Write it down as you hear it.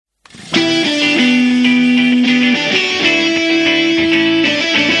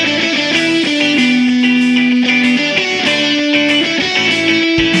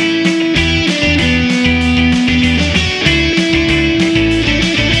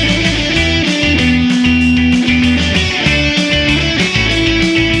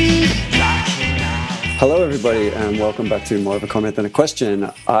back to more of a comment than a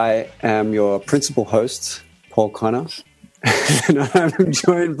question. I am your principal host, Paul Connor, and I'm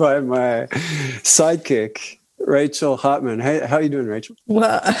joined by my sidekick, Rachel Hartman. Hey, how are you doing, Rachel?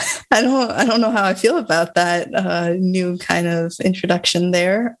 Well, I don't know how I feel about that new kind of introduction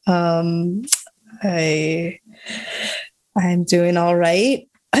there. I'm doing all right,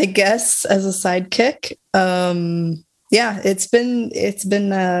 I guess, as a sidekick. Yeah, it's been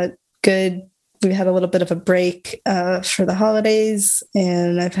good. We had a little bit of a break for the holidays,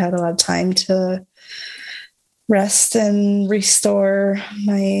 and I've had a lot of time to rest and restore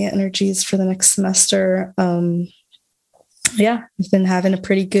my energies for the next semester. Yeah, I've been having a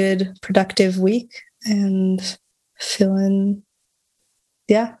pretty good, productive week and feeling,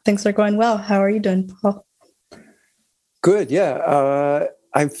 things are going well. How are you doing, Paul? Good, yeah.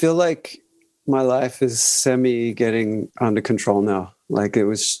 I feel like my life is semi getting under control now. Like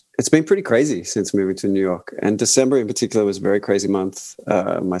it's been pretty crazy since moving to New York. And December in particular was a very crazy month.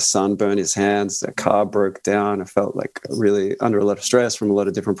 My son burned his hands, the car broke down. I felt like really under a lot of stress from a lot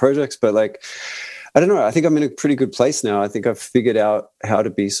of different projects. But like, I don't know, I think I'm in a pretty good place now. I think I've figured out how to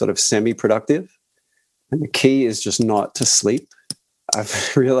be sort of semi-productive. And the key is just not to sleep.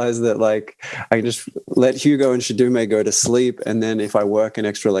 I've realized that like I can just let Hugo and Shadume go to sleep, and then if I work an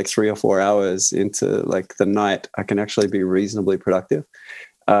extra like 3 or 4 hours into like the night, I can actually be reasonably productive,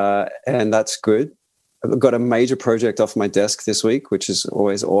 and that's good. I've got a major project off my desk this week, which is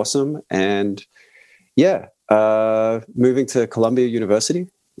always awesome, and moving to Columbia University,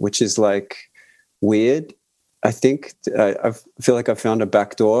 which is like weird. I think I feel like I found a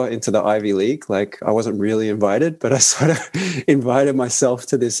back door into the Ivy League. Like I wasn't really invited, but I sort of invited myself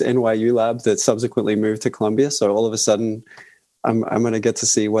to this NYU lab that subsequently moved to Columbia. So all of a sudden I'm going to get to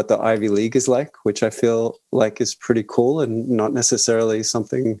see what the Ivy League is like, which I feel like is pretty cool and not necessarily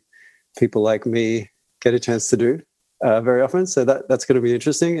something people like me get a chance to do very often. So that's going to be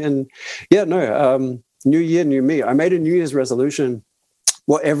interesting. And new year, new me. I made a New Year's resolution.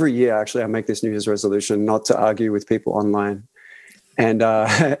 Well, every year, actually, I make this New Year's resolution not to argue with people online. And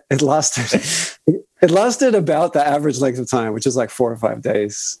it lasted about the average length of time, which is like 4 or 5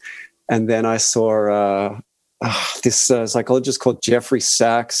 days. And then I saw this psychologist called Jeffrey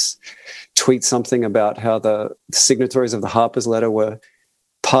Sachs tweet something about how the signatories of the Harper's letter were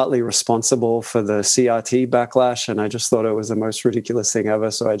partly responsible for the CRT backlash. And I just thought it was the most ridiculous thing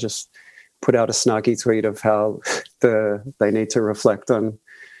ever. So I just put out a snarky tweet of how they need to reflect on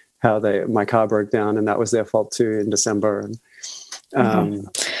how my car broke down, and that was their fault too in December. And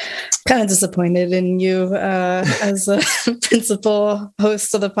kind of disappointed in you as a principal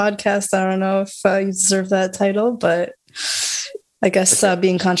host of the podcast. I don't know if you deserve that title, but I guess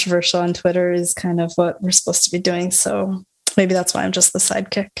being controversial on Twitter is kind of what we're supposed to be doing. So maybe that's why I'm just the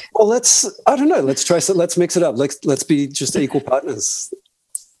sidekick. Well, let's try. So let's mix it up. Let's be just equal partners.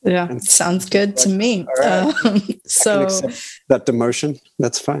 Yeah, sounds good to me. Right. So that demotion,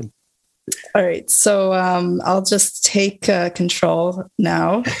 that's fine. All right. So I'll just take control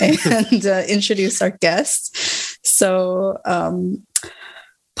now and introduce our guest. So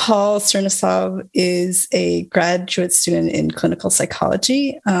Paul Cernisov is a graduate student in clinical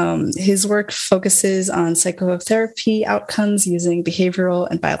psychology. His work focuses on psychotherapy outcomes using behavioral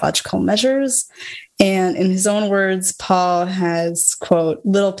and biological measures. And in his own words, Paul has, quote,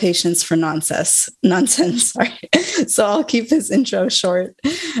 little patience for nonsense. Sorry. So I'll keep his intro short.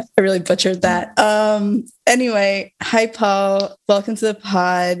 I really butchered that. Anyway, hi, Paul. Welcome to the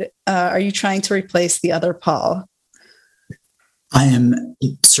pod. Are you trying to replace the other Paul? I am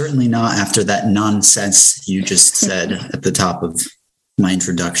certainly not, after that nonsense you just said at the top of my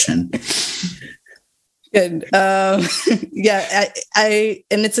introduction. Good. And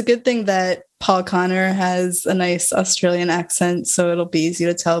it's a good thing that Paul Connor has a nice Australian accent, so it'll be easy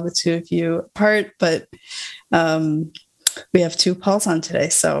to tell the two of you apart. But we have two Pauls on today,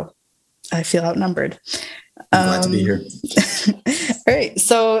 so I feel outnumbered. I'm glad to be here. All right.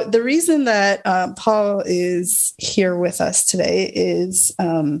 So the reason that Paul is here with us today is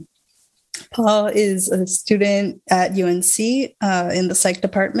Paul is a student at UNC in the psych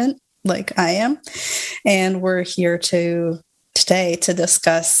department, like I am. And we're here today to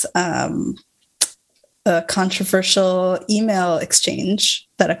discuss a controversial email exchange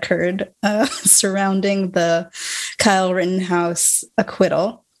that occurred surrounding the Kyle Rittenhouse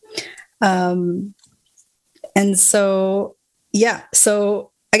acquittal. And so I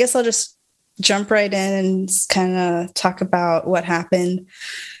guess I'll just jump right in and kind of talk about what happened.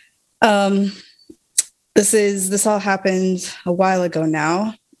 This all happened a while ago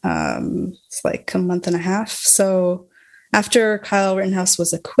now. It's like a month and a half. So after Kyle Rittenhouse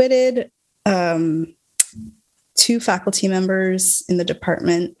was acquitted, two faculty members in the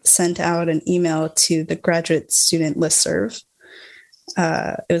department sent out an email to the graduate student listserv.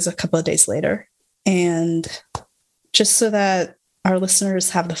 It was a couple of days later. And just so that our listeners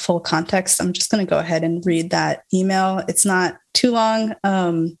have the full context, I'm just going to go ahead and read that email. It's not too long,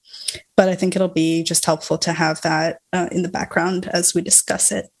 but I think it'll be just helpful to have that in the background as we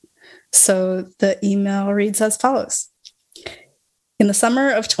discuss it. So the email reads as follows. In the summer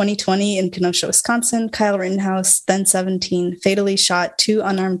of 2020 in Kenosha, Wisconsin, Kyle Rittenhouse, then 17, fatally shot two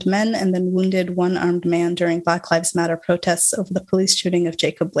unarmed men and then wounded one armed man during Black Lives Matter protests over the police shooting of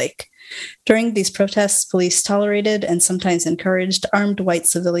Jacob Blake. During these protests, police tolerated and sometimes encouraged armed white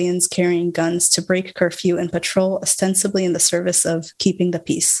civilians carrying guns to break curfew and patrol ostensibly in the service of keeping the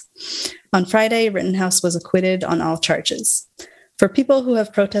peace. On Friday, Rittenhouse was acquitted on all charges. For people who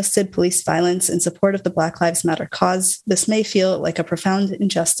have protested police violence in support of the Black Lives Matter cause, this may feel like a profound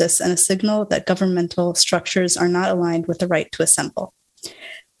injustice and a signal that governmental structures are not aligned with the right to assemble.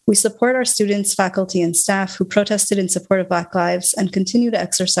 We support our students, faculty, and staff who protested in support of Black lives and continue to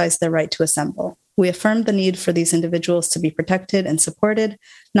exercise their right to assemble. We affirm the need for these individuals to be protected and supported,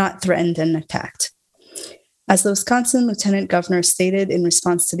 not threatened and attacked. As the Wisconsin Lieutenant Governor stated in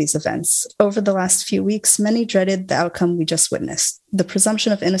response to these events, over the last few weeks, many dreaded the outcome we just witnessed. The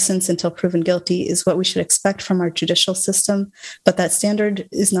presumption of innocence until proven guilty is what we should expect from our judicial system, but that standard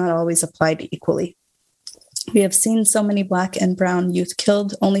is not always applied equally. We have seen so many Black and brown youth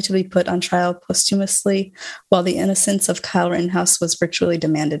killed only to be put on trial posthumously, while the innocence of Kyle Rittenhouse was virtually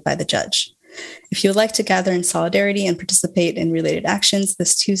demanded by the judge. If you would like to gather in solidarity and participate in related actions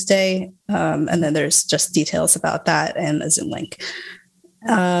this Tuesday, and then there's just details about that and a Zoom link.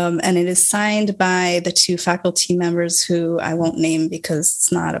 And it is signed by the two faculty members who I won't name because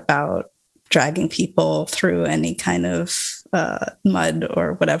it's not about dragging people through any kind of mud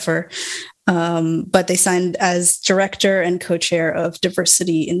or whatever. But they signed as director and co-chair of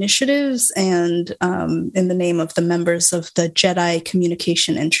diversity initiatives and in the name of the members of the JEDI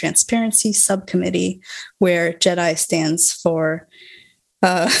Communication and Transparency Subcommittee, where JEDI stands for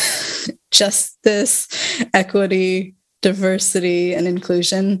Justice, Equity, Diversity, and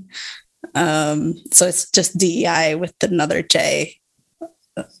Inclusion. So it's just DEI with another J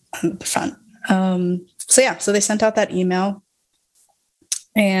on the front. So they sent out that email.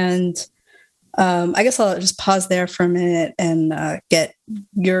 And I guess I'll just pause there for a minute and get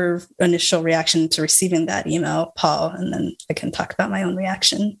your initial reaction to receiving that email, Paul, and then I can talk about my own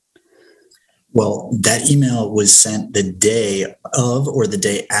reaction. Well, that email was sent the day of or the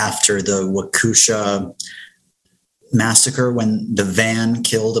day after the Waukesha massacre when the van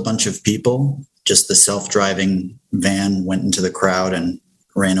killed a bunch of people. Just the self-driving van went into the crowd and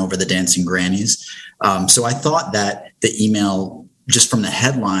ran over the dancing grannies. So I thought that the email, just from the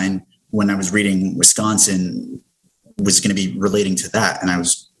headline, when I was reading Wisconsin, was going to be relating to that. And I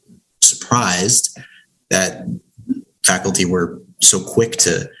was surprised that faculty were so quick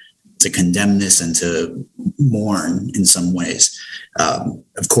to condemn this and to mourn in some ways.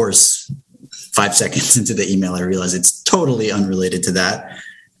 Of course, 5 seconds into the email, I realized it's totally unrelated to that.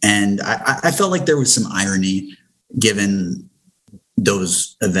 And I felt like there was some irony given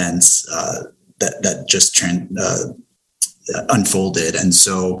those events that just unfolded. And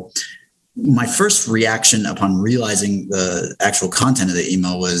so my first reaction upon realizing the actual content of the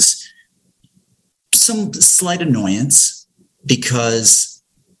email was some slight annoyance, because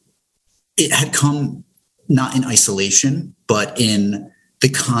it had come not in isolation, but in the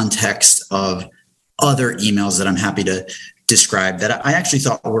context of other emails that I'm happy to describe that I actually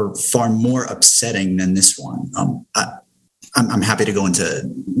thought were far more upsetting than this one. I'm happy to go into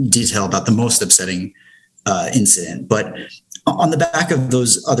detail about the most upsetting incident, but on the back of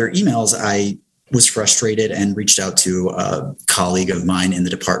those other emails, I was frustrated and reached out to a colleague of mine in the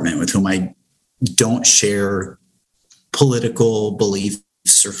department with whom I don't share political beliefs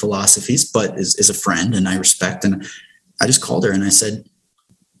or philosophies, but is a friend and I respect. And I just called her and I said,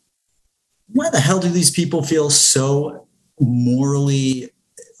 why the hell do these people feel so morally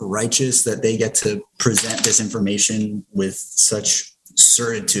righteous that they get to present this information with such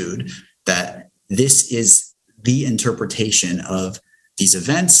certitude that this is the interpretation of these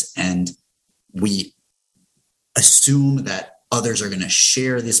events, and we assume that others are going to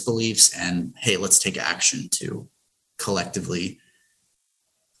share these beliefs, and hey, let's take action to collectively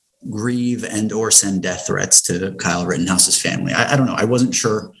grieve and or send death threats to Kyle Rittenhouse's family. I don't know. I wasn't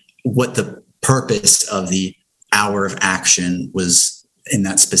sure what the purpose of the hour of action was in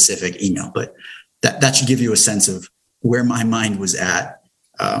that specific email, but that should give you a sense of where my mind was at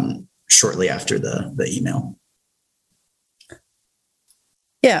shortly after the email.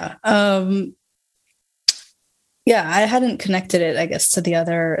 Yeah. Yeah, I hadn't connected it, I guess, to the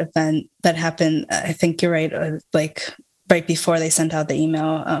other event that happened. I think you're right, like right before they sent out the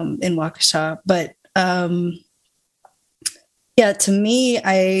email in Waukesha. But yeah, to me,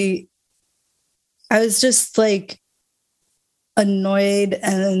 I was just like annoyed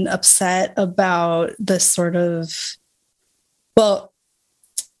and upset about the sort of, well,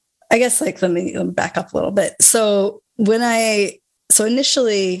 I guess like let me back up a little bit. So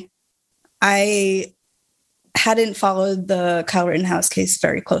initially I hadn't followed the Kyle Rittenhouse case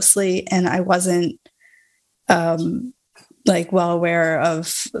very closely, and I wasn't like well aware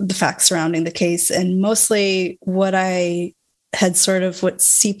of the facts surrounding the case. And mostly what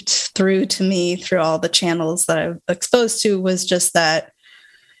seeped through to me through all the channels that I've exposed to was just that,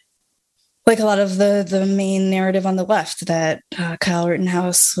 like a lot of the main narrative on the left, that Kyle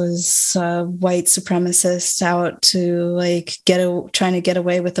Rittenhouse was a white supremacist out to like trying to get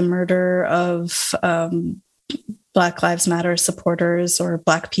away with the murder of Black Lives Matter supporters or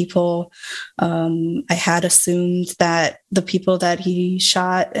Black people. I had assumed that the people that he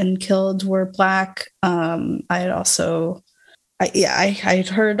shot and killed were Black. I'd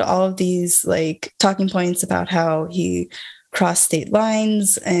heard all of these like talking points about how he crossed state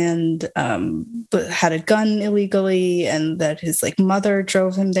lines and had a gun illegally, and that his like mother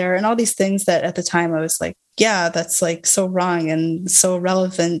drove him there, and all these things that at the time I was like, yeah, that's like so wrong and so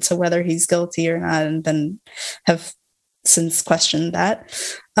relevant to whether he's guilty or not, and then have since questioned that.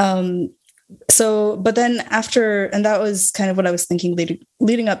 But then after, and that was kind of what I was thinking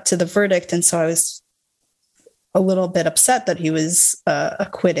leading up to the verdict, and so I was a little bit upset that he was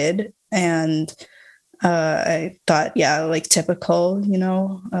acquitted, and I thought, yeah, like typical,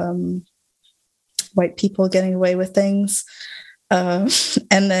 white people getting away with things. And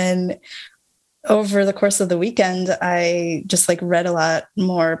then over the course of the weekend, I just like read a lot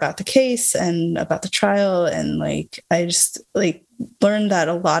more about the case and about the trial, and like I just like learned that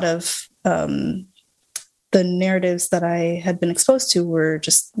a lot of the narratives that I had been exposed to were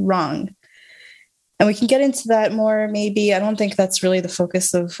just wrong. And we can get into that more, maybe. I don't think that's really the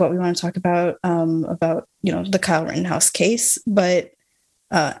focus of what we want to talk about the Kyle Rittenhouse case. But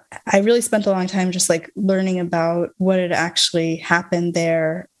I really spent a long time just like learning about what had actually happened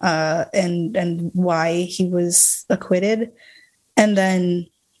there and why he was acquitted. And then,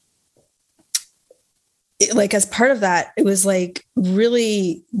 like, as part of that, it was like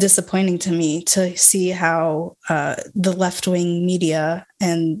really disappointing to me to see how the left-wing media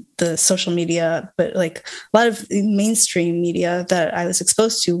and the social media, but like a lot of mainstream media that I was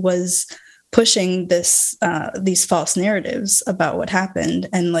exposed to, was pushing these false narratives about what happened.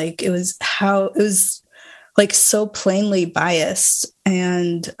 And like it was like so plainly biased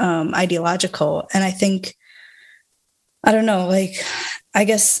and ideological. And I think, I don't know, like, I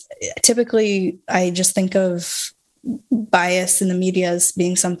guess typically I just think of bias in the media as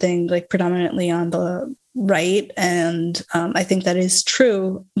being something like predominantly on the right. And I think that is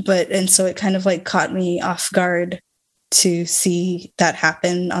true. And so it kind of like caught me off guard to see that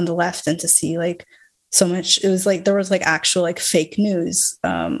happen on the left, and to see like so much, it was like there was like actual like fake news,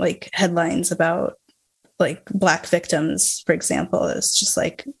 like headlines about like Black victims, for example. It's just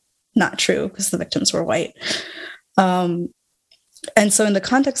like not true because the victims were white. And so in the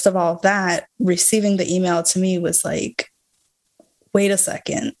context of all of that, receiving the email to me was like, wait a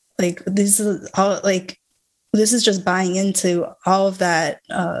second, like this is just buying into all of that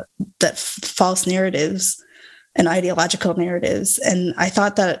false narratives and ideological narratives. And I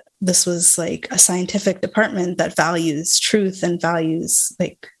thought that this was like a scientific department that values truth and values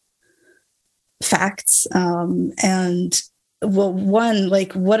like facts. And well, one,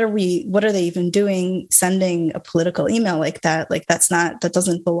 like, what are they even doing sending a political email like that? Like, that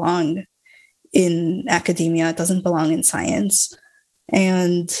doesn't belong in academia. It doesn't belong in science.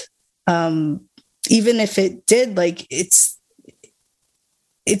 And even if it did, like, it's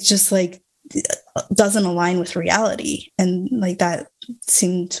just like, doesn't align with reality. And like, that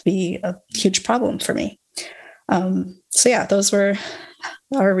seemed to be a huge problem for me. So yeah, those were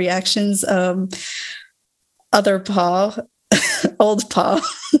our reactions. Other Paul, old Paul,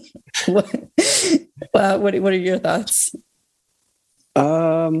 what are your thoughts?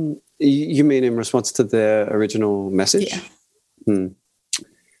 You mean in response to their original message? Yeah.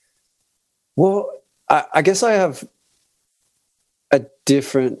 Well, I guess I have a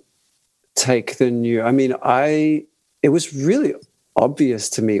different take than you. I mean, it was really obvious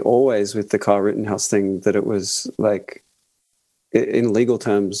to me always with the Kyle Rittenhouse thing that it was like, in legal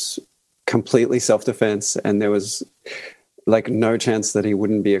terms, completely self-defense, and there was like no chance that he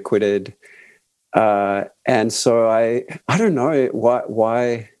wouldn't be acquitted. And so I don't know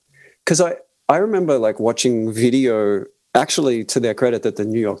why, because I remember like watching video, actually to their credit, that the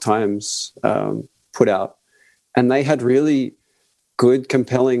New York Times put out, and they had really good,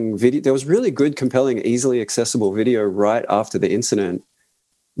 compelling video. There was really good, compelling, easily accessible video right after the incident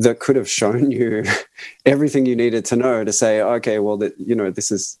that could have shown you everything you needed to know to say, okay, well, that, you know,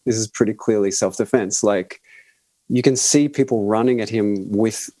 this is pretty clearly self-defense. Like, you can see people running at him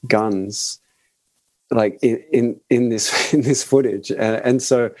with guns, like in this footage, and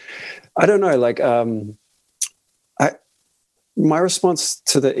so I don't know, like my response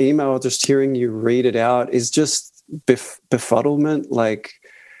to the email, just hearing you read it out, is just befuddlement. Like,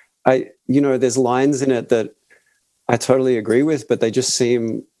 there's lines in it that I totally agree with, but they just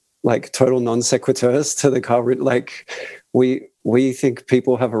seem like total non sequiturs to the Carl Rittenhouse. Like, we think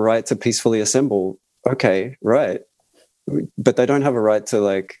people have a right to peacefully assemble. Okay, right. But they don't have a right to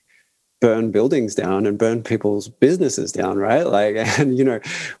like burn buildings down and burn people's businesses down, right? Like, and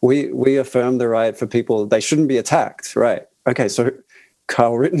we affirm the right for people, they shouldn't be attacked, right? Okay, so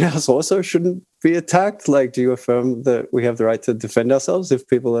Carl Rittenhouse also shouldn't be attacked. Like, do you affirm that we have the right to defend ourselves if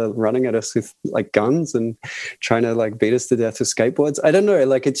people are running at us with like guns and trying to like beat us to death with skateboards? I don't know.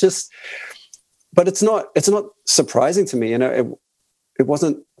 Like, but it's not surprising to me. It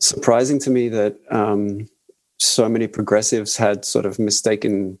wasn't surprising to me that so many progressives had sort of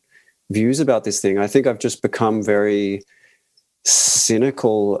mistaken views about this thing. I think I've just become very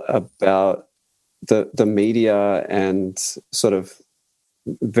cynical about the media and sort of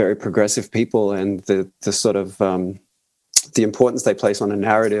very progressive people and the sort of the importance they place on a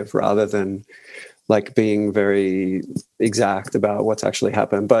narrative rather than like being very exact about what's actually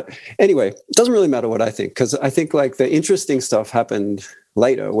happened. But anyway, it doesn't really matter what I think, because I think like the interesting stuff happened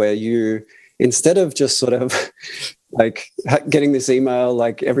later, where you, instead of just sort of like getting this email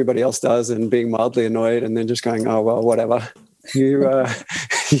like everybody else does and being mildly annoyed and then just going, oh, well, whatever. You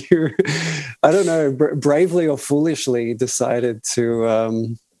I don't know, bravely or foolishly decided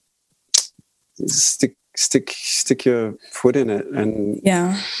to stick your foot in it and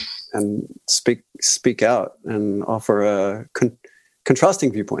speak out and offer a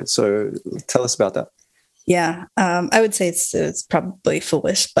contrasting viewpoint. So tell us about that. Yeah, I would say it's probably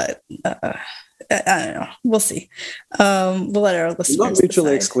foolish, but I don't know. We'll see. We'll let our listeners not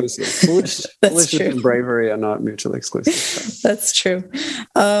mutually decide. exclusive. Foolishness and bravery are not mutually exclusive. That's true.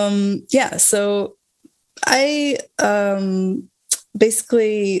 Yeah. So I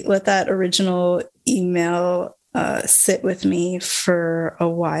basically let that original email sit with me for a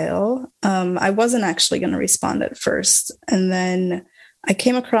while. I wasn't actually going to respond at first, and then I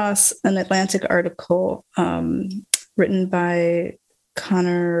came across an Atlantic article written by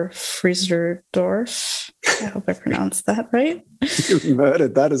Connor Friedersdorf. I hope I pronounced that right. You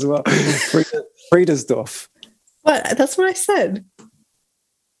murdered that as well. Friedersdorf. What? That's what I said.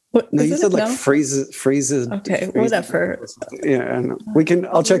 What, no, you said like freezer. Okay, whatever. Yeah, and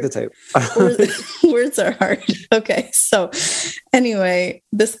I'll check the tape. Words are hard. Okay, so anyway,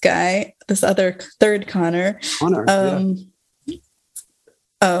 this other third Connor.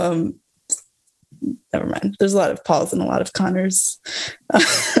 Never mind. There's a lot of Pauls and a lot of Connors.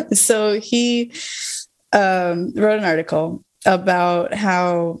 So he wrote an article about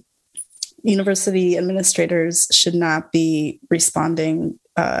how university administrators should not be responding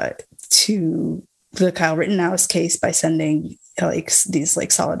to the Kyle Rittenhouse case by sending like these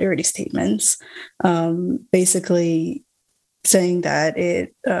like solidarity statements, basically saying that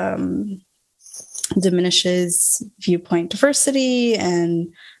it diminishes viewpoint diversity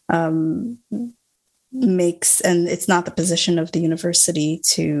and and it's not the position of the university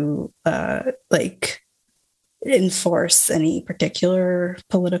to like enforce any particular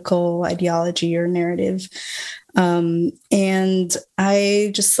political ideology or narrative. And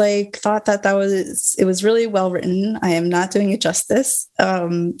I just like thought that it was really well written. I am not doing it justice.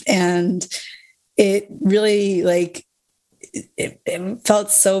 And it really like, it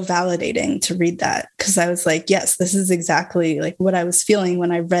felt so validating to read that, because I was like, yes, this is exactly like what I was feeling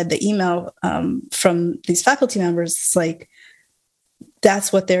when I read the email from these faculty members. It's like,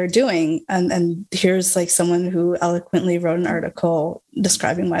 that's what they're doing. And here's like someone who eloquently wrote an article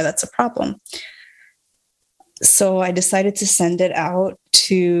describing why that's a problem. So I decided to send it out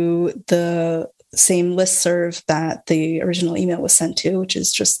to the same listserv that the original email was sent to, which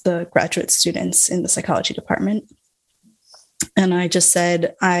is just the graduate students in the psychology department. And I just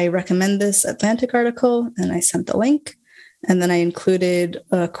said, I recommend this Atlantic article, and I sent the link. And then I included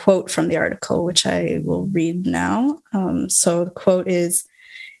a quote from the article, which I will read now. So the quote is,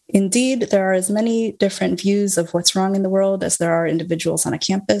 "Indeed, there are as many different views of what's wrong in the world as there are individuals on a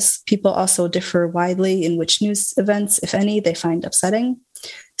campus. People also differ widely in which news events, if any, they find upsetting.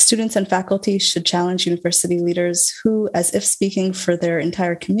 students and faculty should challenge university leaders who, as if speaking for their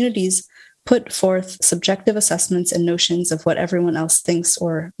entire communities, put forth subjective assessments and notions of what everyone else thinks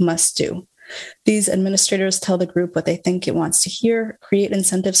or must do. These administrators tell the group what they think it wants to hear, create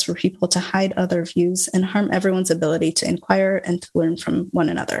incentives for people to hide other views, and harm everyone's ability to inquire and to learn from one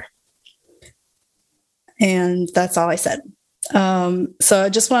another. And that's all I said. So I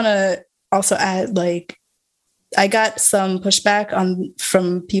just want to also add, like, I got some pushback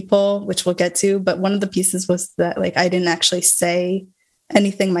from people, which we'll get to, but one of the pieces was that, like, I didn't actually say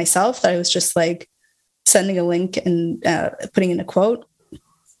anything myself, that I was just like sending a link and putting in a quote.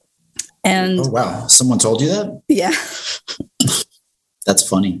 And oh, wow. Someone told you that? Yeah. That's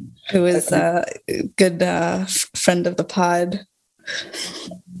funny. It was a good friend of the pod.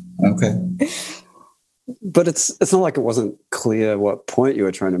 Okay. But it's not like it wasn't clear what point you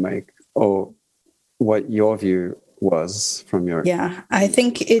were trying to make or what your view was from your... Yeah, I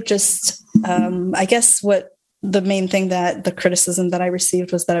think it just, I guess what the main thing that the criticism that I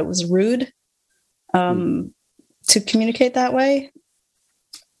received was that it was rude to communicate that way.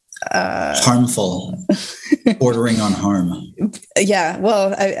 Harmful, bordering on harm. Yeah,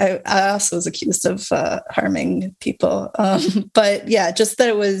 well, I also was accused of harming people. But yeah, just that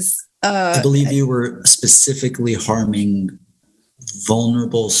it was... I believe you were specifically harming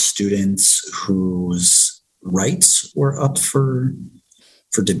vulnerable students whose rights were up for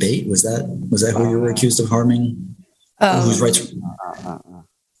debate. Was that who you were accused of harming? Whose rights?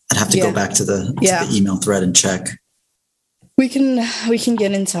 I'd have to go back to the email thread and check. We can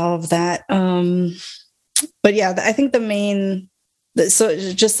get into all of that. But yeah, I think the main, so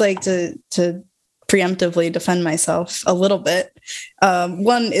just like to preemptively defend myself a little bit.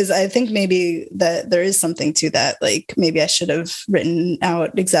 One is, I think maybe that there is something to that. Like, maybe I should have written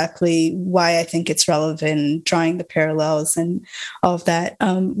out exactly why I think it's relevant, drawing the parallels and all of that.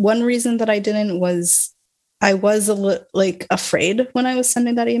 One reason that I didn't was I was a little afraid when I was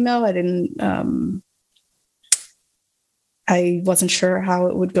sending that email. I wasn't sure how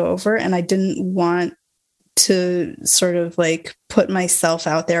it would go over, and I didn't want to sort of like put myself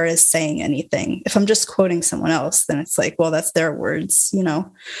out there as saying anything. If I'm just quoting someone else, then it's like, well, that's their words, you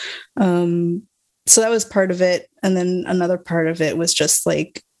know? So that was part of it. And then another part of it was just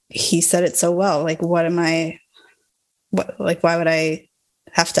like, he said it so well, like, why would I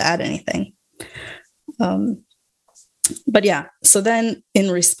have to add anything? But yeah, so then in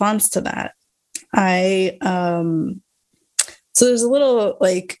response to that, so there's a little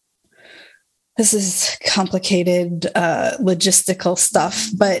like, this is complicated logistical stuff,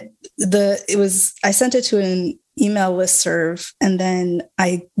 but I sent it to an email listserv, and then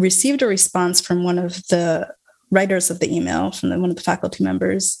I received a response from one of the writers of the email, from one of the faculty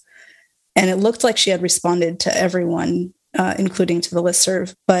members, and it looked like she had responded to everyone, including to the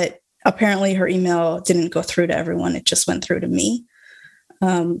listserv, but apparently her email didn't go through to everyone. It just went through to me.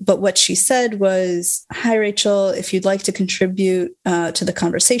 But what she said was, "Hi, Rachel, if you'd like to contribute to the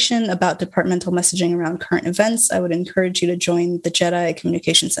conversation about departmental messaging around current events, I would encourage you to join the JEDI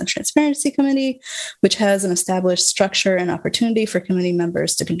Communications and Transparency Committee, which has an established structure and opportunity for committee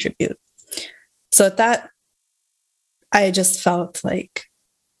members to contribute." So at that, I just felt like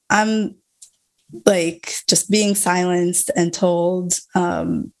I'm like just being silenced and told,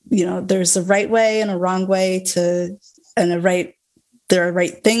 there's a right way and a wrong way there are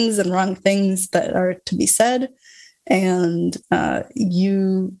right things and wrong things that are to be said, and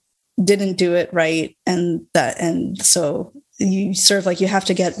you didn't do it right, and so you sort of like, you have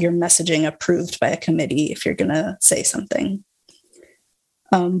to get your messaging approved by a committee if you're going to say something.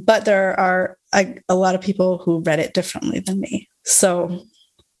 But there are a lot of people who read it differently than me, so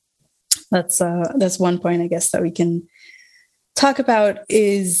that's one point, I guess, that we can talk about,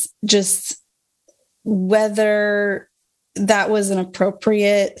 is just whether that was an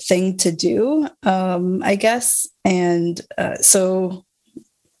appropriate thing to do, I guess. And so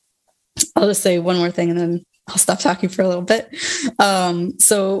I'll just say one more thing and then I'll stop talking for a little bit.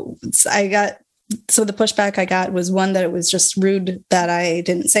 So the pushback I got was, one, that it was just rude that I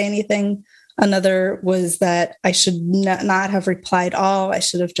didn't say anything. Another was that I should not have replied all. I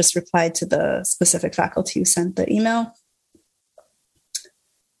should have just replied to the specific faculty who sent the email.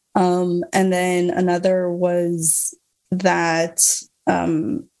 And then another was that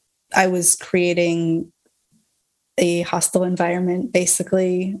I was creating a hostile environment,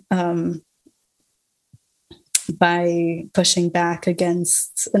 basically, by pushing back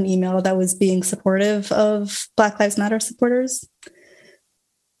against an email that was being supportive of Black Lives Matter supporters.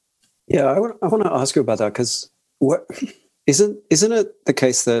 Yeah, I want to ask you about that, because isn't it the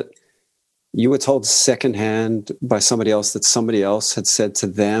case that you were told secondhand by somebody else that somebody else had said to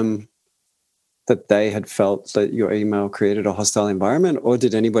them that they had felt that your email created a hostile environment, or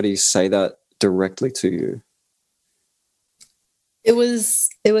did anybody say that directly to you? It was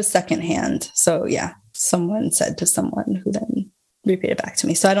secondhand. So yeah, someone said to someone who then repeated back to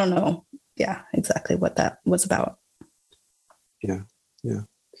me. So I don't know, exactly what that was about. Yeah.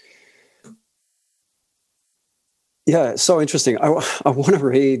 Yeah, it's so interesting. I want to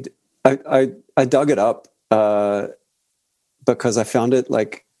read. I dug it up because I found it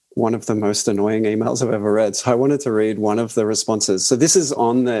like one of the most annoying emails I've ever read. So I wanted to read one of the responses. So this is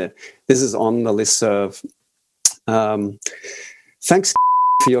on the listserv. Thanks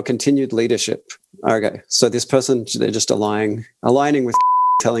for your continued leadership. Okay, so this person, they're just aligning with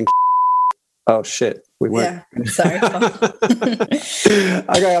telling. Oh shit, we weren't. Yeah, sorry.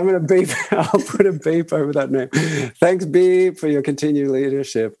 Okay, I'm gonna beep. I'll put a beep over that name. Thanks, Beep, for your continued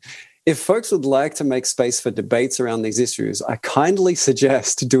leadership. If folks would like to make space for debates around these issues, I kindly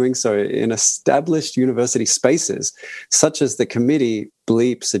suggest doing so in established university spaces, such as the committee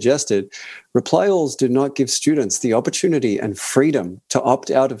Bleep suggested. Reply-alls do not give students the opportunity and freedom to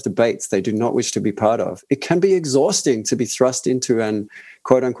opt out of debates they do not wish to be part of. It can be exhausting to be thrust into an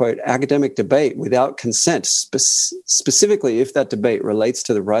quote-unquote academic debate without consent, specifically if that debate relates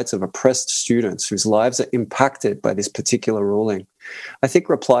to the rights of oppressed students whose lives are impacted by this particular ruling. I think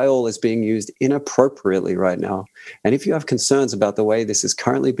Reply-all is being used inappropriately right now, and if you have concerns about the way this is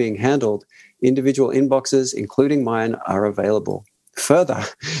currently being handled, individual inboxes, including mine, are available. Further,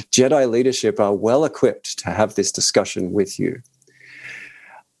 Jedi leadership are well equipped to have this discussion with you.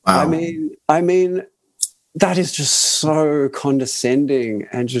 Wow. I mean, that is just so condescending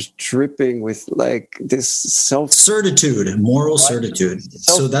and just dripping with like this moral certitude.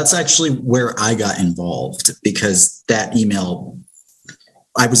 So that's actually where I got involved, because that email,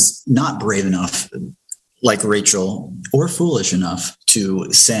 I was not brave enough, like Rachel, or foolish enough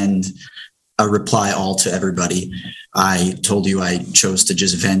to send a reply all to everybody. I told you I chose to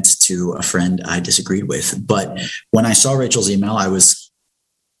just vent to a friend I disagreed with. But when I saw Rachel's email, I was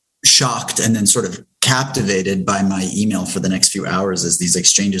shocked and then sort of captivated by my email for the next few hours as these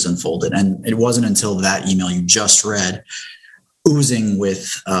exchanges unfolded. And it wasn't until that email you just read, oozing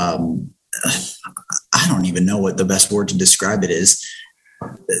with, I don't even know what the best word to describe it is,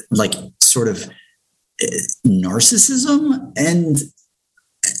 like sort of narcissism and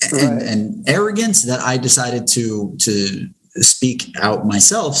arrogance, that I decided to speak out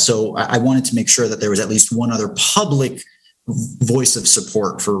myself. So I wanted to make sure that there was at least one other public voice of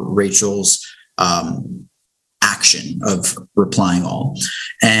support for Rachel's action of replying all.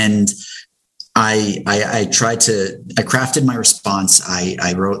 And I crafted my response.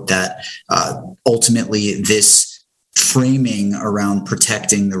 I wrote that ultimately this framing around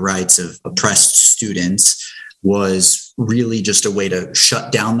protecting the rights of oppressed students was really just a way to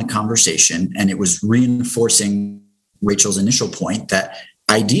shut down the conversation. And it was reinforcing Rachel's initial point that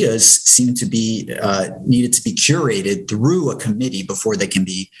ideas seem to be needed to be curated through a committee before they can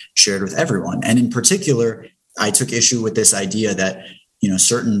be shared with everyone. And in particular, I took issue with this idea that,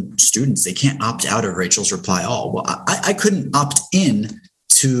 certain students, they can't opt out of Rachel's reply all. Well, I couldn't opt in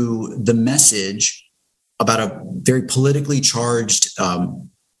to the message about a very politically charged,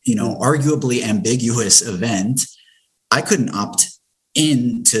 arguably ambiguous event. I couldn't opt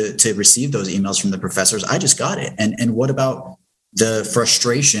in to receive those emails from the professors. I just got it. And what about the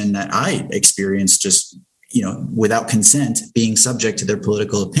frustration that I experienced just, without consent, being subject to their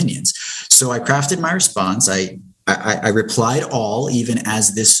political opinions? So I crafted my response. I replied all, even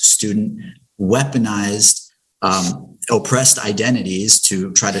as this student weaponized oppressed identities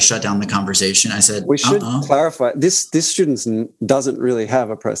to try to shut down the conversation. I said, we should clarify this student doesn't really have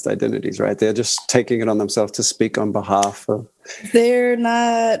oppressed identities, right? They're just taking it on themselves to speak on behalf of. They're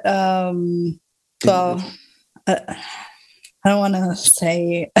not, I don't want to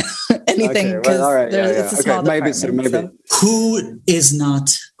say anything because it's a small department. Maybe. Who is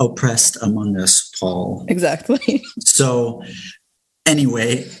not oppressed among us, Paul? Exactly. So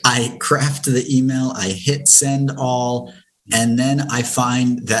anyway, I craft the email, I hit send all, and then I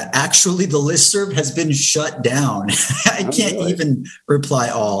find that actually the listserv has been shut down. I can't even reply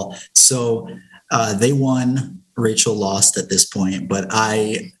all. So they won. Rachel lost at this point, but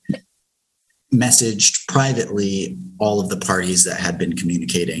I messaged privately all of the parties that had been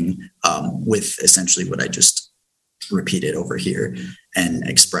communicating with essentially what I just repeated over here, and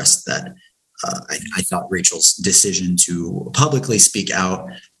expressed that I thought Rachel's decision to publicly speak out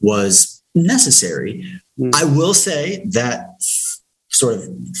was necessary. I will say that sort of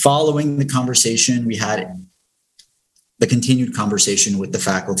following the conversation we had the continued conversation with the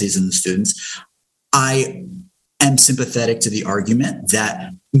faculties and the students. I am sympathetic to the argument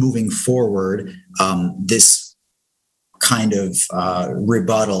that moving forward, this kind of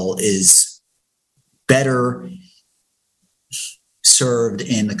rebuttal is better served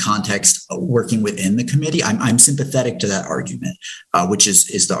in the context of working within the committee. I'm sympathetic to that argument, which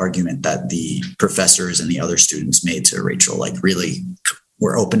is the argument that the professors and the other students made to Rachel. Like, really,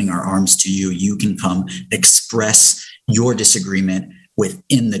 we're opening our arms to you. You can come express your disagreement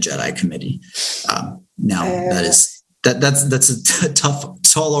within the JEDI committee. Now, that's a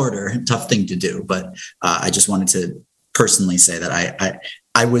tall order, tough thing to do. But I just wanted to personally say that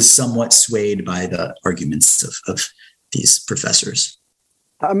I was somewhat swayed by the arguments of these professors.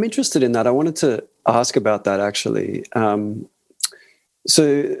 I'm interested in that. I wanted to ask about that, actually.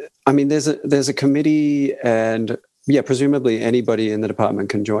 So, I mean, there's a committee, and presumably anybody in the department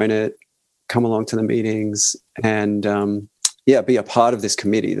can join it, come along to the meetings, and be a part of this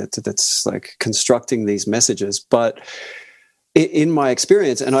committee that's like constructing these messages. But in my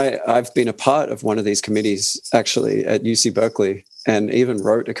experience, and I've been a part of one of these committees actually at UC Berkeley, and even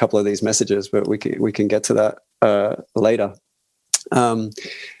wrote a couple of these messages, but we can get to that later.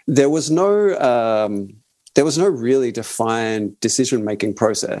 There was no really defined decision-making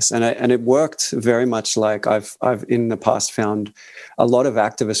process, and it worked very much like I've in the past found a lot of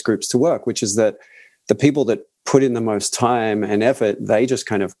activist groups to work, which is that the people that put in the most time and effort, they just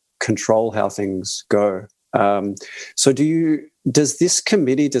kind of control how things go. So does the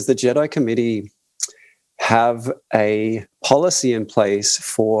JEDI committee have a policy in place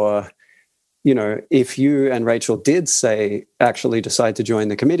for, if you and Rachel did actually decide to join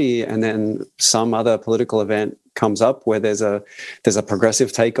the committee, and then some other political event comes up where there's a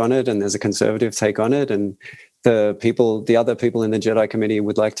progressive take on it and there's a conservative take on it, and the other people in the JEDI committee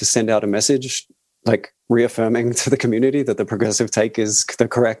would like to send out a message like reaffirming to the community that the progressive take is the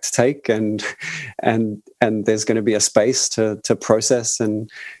correct take, and there's going to be a space to process and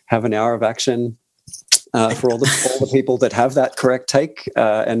have an hour of action for all the people that have that correct take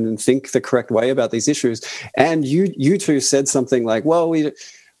and think the correct way about these issues. And you two said something like, well, we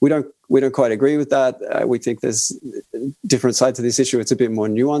don't quite agree with that. We think there's different sides to this issue. It's a bit more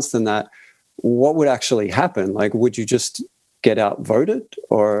nuanced than that. What would actually happen? Like, would you just get outvoted,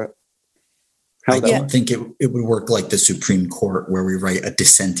 or I don't think it would work like the Supreme Court, where we write a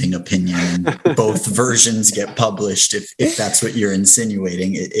dissenting opinion and both versions get published. If that's what you're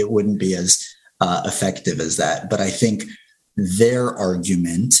insinuating, it wouldn't be as effective as that. But I think their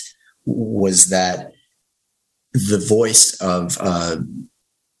argument was that the voice of,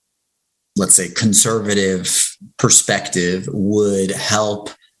 let's say, conservative perspective would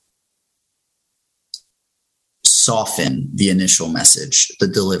help soften the initial message, the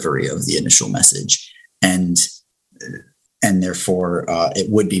delivery of the initial message, and therefore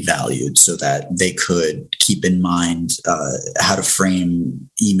it would be valued, so that they could keep in mind how to frame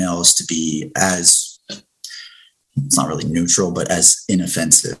emails to be as, it's not really neutral, but as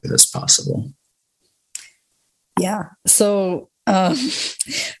inoffensive as possible. Yeah. So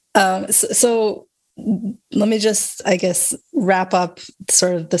let me just, I guess, wrap up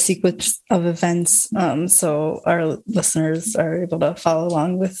sort of the sequence of events so our listeners are able to follow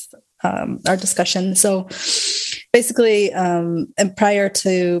along with our discussion. So basically, and prior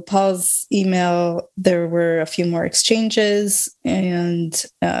to Paul's email, there were a few more exchanges, and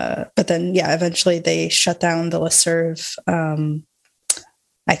but then, eventually they shut down the listserv.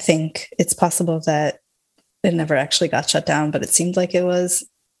 I think it's possible that it never actually got shut down, but it seemed like it was.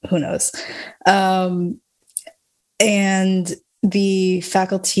 Who knows? And the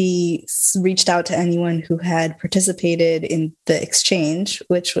faculty reached out to anyone who had participated in the exchange,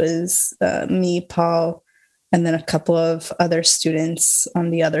 which was me, Paul, and then a couple of other students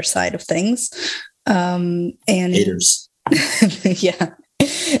on the other side of things. And haters. Yeah.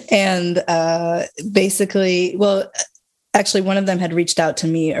 And basically, well, actually, one of them had reached out to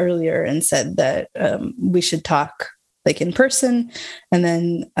me earlier and said that we should talk like in person. And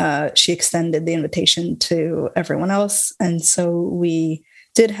then she extended the invitation to everyone else. And so we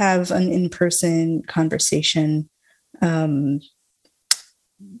did have an in-person conversation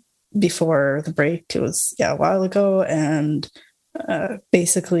before the break. It was a while ago. And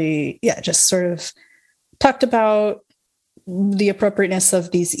basically, just sort of talked about the appropriateness of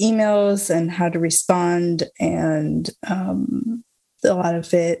these emails and how to respond. And a lot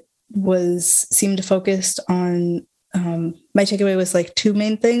of it seemed focused on my takeaway was like two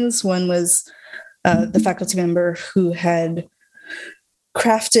main things. One was the faculty member who had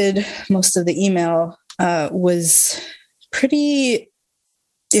crafted most of the email was pretty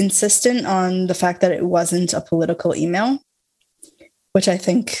insistent on the fact that it wasn't a political email, which I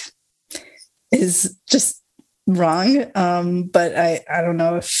think is just wrong. But I don't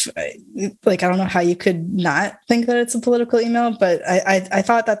know if I don't know how you could not think that it's a political email, but I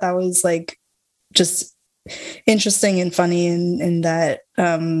thought that was like just interesting and funny in that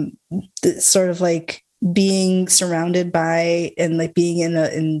sort of like being surrounded by and like being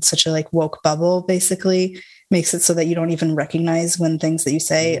in such a like woke bubble basically makes it so that you don't even recognize when things that you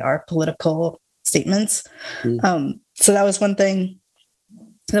say are political statements. So that was one thing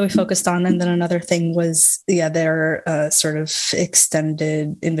that we focused on. And then another thing was, their sort of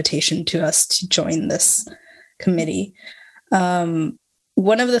extended invitation to us to join this committee.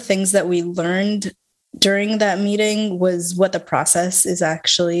 One of the things that we learned during that meeting was what the process is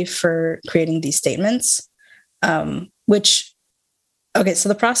actually for creating these statements, so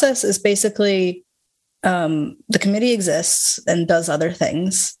the process is basically the committee exists and does other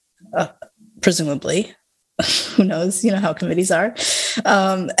things, presumably. Who knows, how committees are.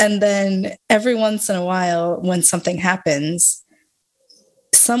 And then every once in a while, when something happens,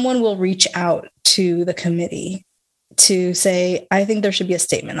 someone will reach out to the committee to say, I think there should be a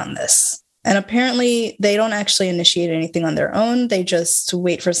statement on this. And apparently they don't actually initiate anything on their own. They just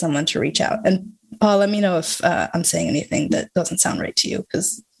wait for someone to reach out. And Paul, let me know if I'm saying anything that doesn't sound right to you,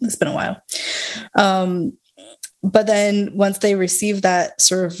 because it's been a while. But then once they receive that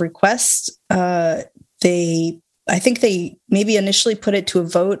sort of request, I think they maybe initially put it to a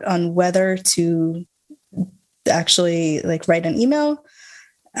vote on whether to actually like write an email.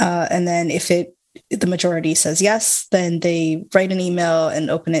 And then if the majority says yes, then they write an email and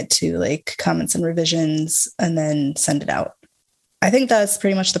open it to like comments and revisions and then send it out. I think that's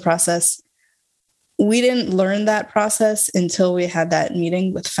pretty much the process. We didn't learn that process until we had that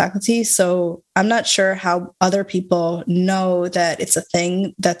meeting with faculty. So I'm not sure how other people know that it's a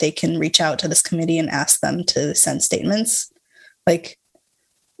thing that they can reach out to this committee and ask them to send statements. Like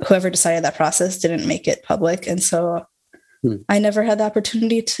whoever decided that process didn't make it public. And so I never had the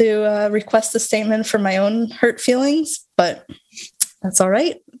opportunity to request a statement for my own hurt feelings, but that's all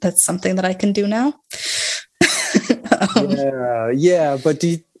right. That's something that I can do now. But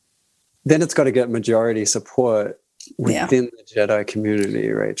then it's got to get majority support within the Jedi community,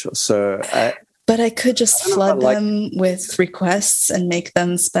 Rachel. But I could just flood them with requests and make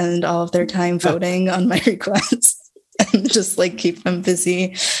them spend all of their time voting on my requests and just like keep them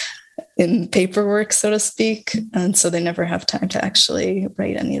busy in paperwork, so to speak. And so they never have time to actually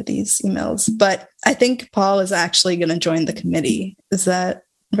write any of these emails. But I think Paul is actually going to join the committee. Is that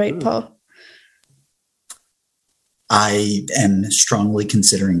right, Paul? I am strongly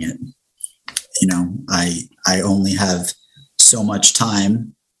considering it. I only have so much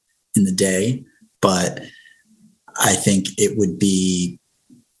time in the day, but I think it would be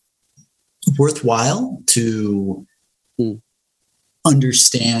worthwhile to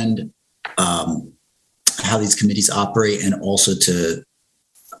understand how these committees operate and also to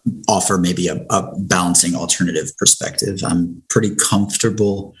offer maybe a balancing alternative perspective. I'm pretty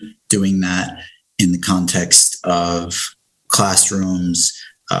comfortable doing that in the context of classrooms,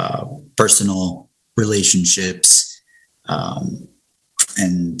 personal relationships,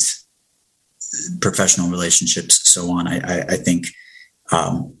 and professional relationships, so on. I think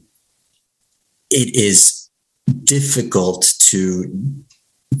it is difficult to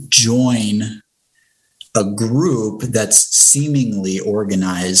join a group that's seemingly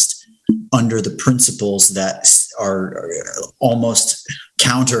organized under the principles that are almost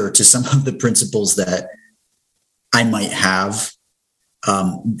counter to some of the principles that I might have.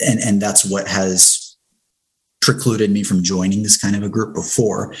 And that's what has precluded me from joining this kind of a group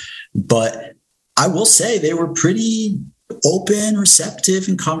before. But I will say they were pretty open, receptive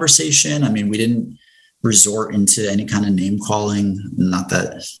in conversation. I mean, we didn't resort into any kind of name calling. Not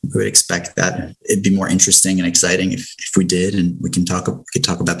that we would expect that. It'd be more interesting and exciting if we did, and we could talk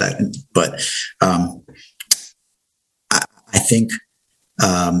about that. But I think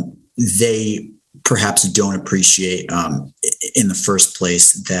they perhaps don't appreciate in the first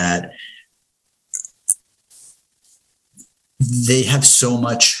place that they have so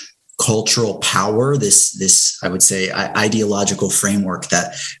much cultural power, this I would say ideological framework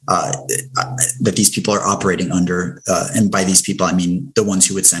that these people are operating under, and by these people I mean the ones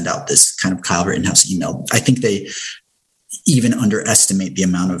who would send out this kind of Kyle Rittenhouse email. I think they even underestimate the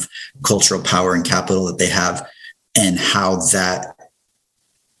amount of cultural power and capital that they have, and how that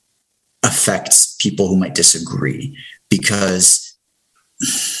affects people who might disagree. Because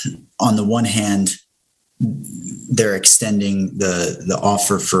on the one hand, they're extending the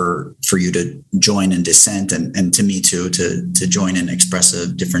offer for you to join and dissent, and to me too, to join and express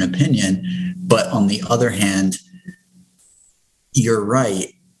a different opinion. But on the other hand, you're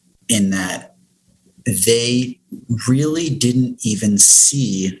right in that they really didn't even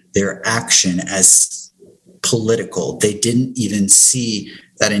see their action as political. They didn't even see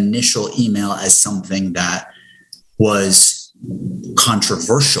that initial email as something that was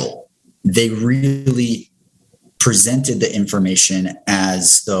controversial. They really presented the information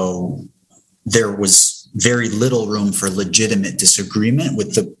as though there was very little room for legitimate disagreement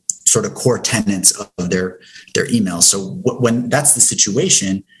with the sort of core tenets of their email. So when that's the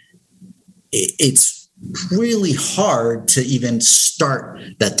situation, it's really hard to even start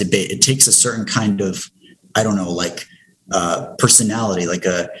that debate. It takes a certain kind of, I don't know, like personality, like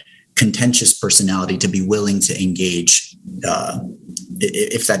a contentious personality to be willing to engage,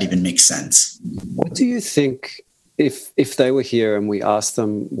 if that even makes sense. What do you think, if they were here and we asked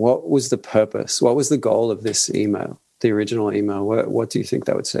them what was the purpose, what was the goal of this email, the original email, what do you think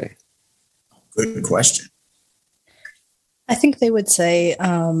they would say? Good question. I think they would say,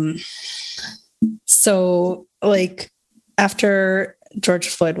 so like after George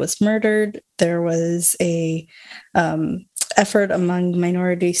Floyd was murdered, there was a effort among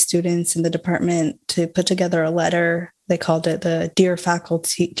minority students in the department to put together a letter. They called it the Dear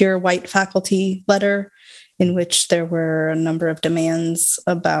White Faculty letter, in which there were a number of demands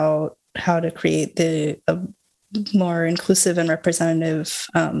about how to create a more inclusive and representative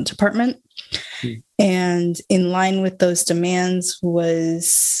department. And in line with those demands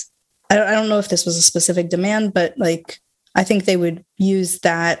was, I don't know if this was a specific demand, but like, I think they would use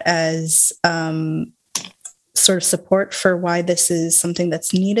that as sort of support for why this is something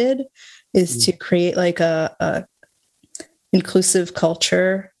that's needed, is to create like a inclusive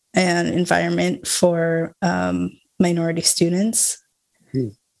culture and environment for minority students.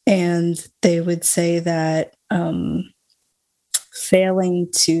 And they would say that failing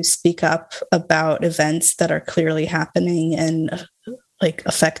to speak up about events that are clearly happening and like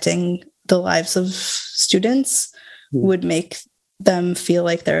affecting the lives of students would make them feel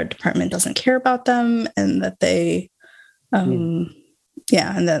like their department doesn't care about them, and that they, and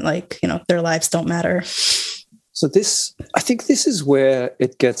that, like, you know, their lives don't matter. So I think this is where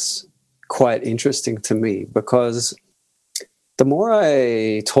it gets quite interesting to me, because the more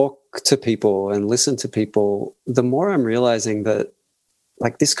I talk to people and listen to people, the more I'm realizing that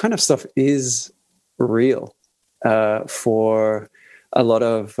like this kind of stuff is real for a lot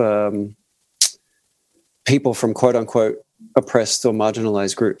of people from quote unquote oppressed or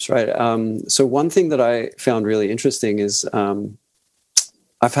marginalized groups, right? So one thing that I found really interesting is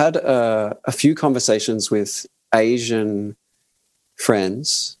I've had a few conversations with Asian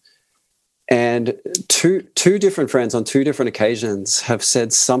friends, and two different friends on two different occasions have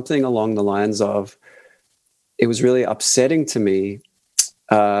said something along the lines of, it was really upsetting to me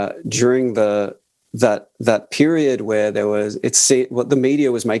during that period where there was, what the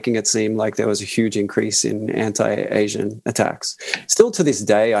media was making it seem like there was a huge increase in anti-Asian attacks. Still to this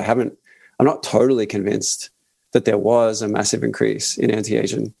day, I'm not totally convinced that there was a massive increase in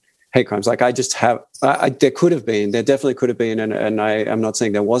anti-Asian hate crimes. Like there could have been, there definitely could have been. And I'm not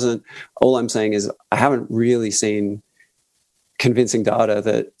saying there wasn't. All I'm saying is I haven't really seen convincing data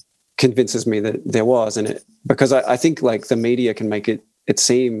that convinces me that there was. Because I think like the media can make it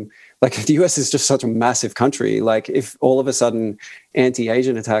seem like the US is just such a massive country. Like if all of a sudden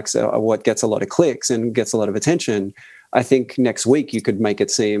anti-Asian attacks are what gets a lot of clicks and gets a lot of attention, I think next week you could make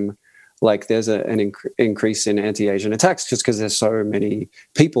it seem like there's an increase in anti-Asian attacks just because there's so many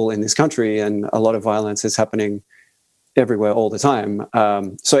people in this country and a lot of violence is happening everywhere all the time.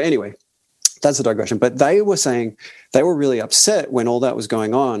 So anyway, that's a digression. But they were saying they were really upset when all that was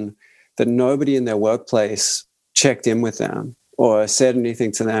going on, that nobody in their workplace checked in with them or said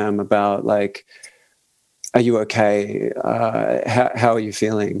anything to them about like, are you okay? How are you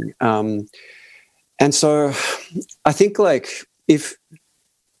feeling? And so I think like if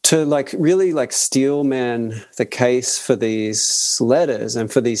to like really like steelman the case for these letters and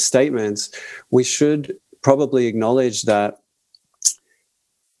for these statements, we should probably acknowledge that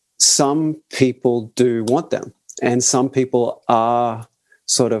some people do want them and some people are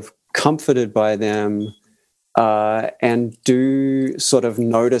sort of comforted by them and do sort of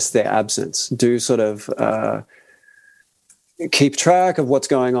notice their absence, do sort of keep track of what's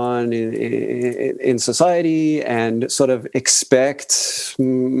going on in society and sort of expect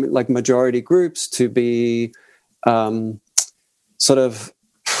like majority groups to be sort of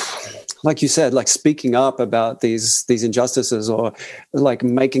like you said, like speaking up about these injustices, or like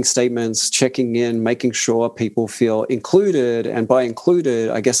making statements, checking in, making sure people feel included. And by included,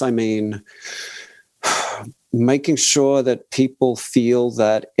 I guess I mean making sure that people feel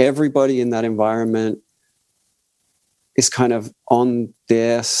that everybody in that environment is kind of on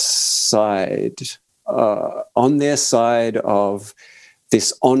their side of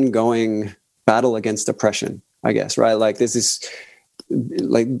this ongoing battle against oppression, I guess, right? Like there's this,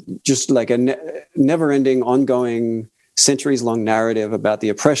 like, just like a never-ending, ongoing, centuries-long narrative about the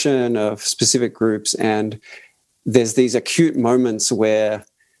oppression of specific groups. And there's these acute moments where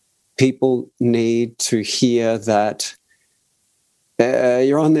people need to hear that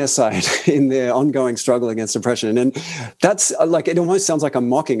you're on their side in their ongoing struggle against oppression. And that's like, it almost sounds like I'm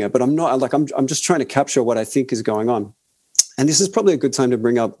mocking it, but I'm not. Like, I'm just trying to capture what I think is going on. And this is probably a good time to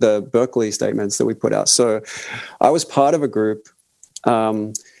bring up the Berkeley statements that we put out. So I was part of a group.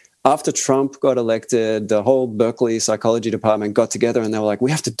 After Trump got elected, the whole Berkeley psychology department got together and they were like, we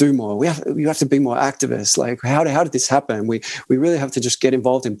have to do more. You have to be more activists. Like, how did this happen? We really have to just get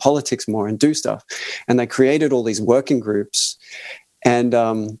involved in politics more and do stuff. And they created all these working groups. And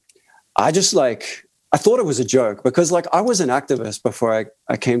I thought it was a joke, because like I was an activist before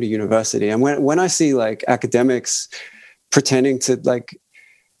I came to university. And when I see like academics pretending to like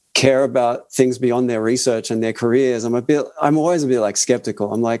care about things beyond their research and their careers, I'm always a bit like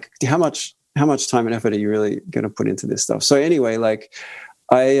skeptical. I'm like, how much time and effort are you really going to put into this stuff? So anyway, like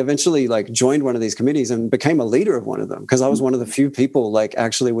I eventually like joined one of these committees and became a leader of one of them, because I was one of the few people like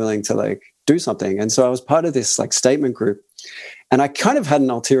actually willing to like do something. And so I was part of this like statement group. And I kind of had an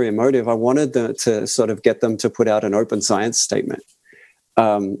ulterior motive. I wanted to sort of get them to put out an open science statement,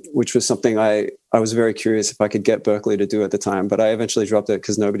 which was something I was very curious if I could get Berkeley to do at the time. But I eventually dropped it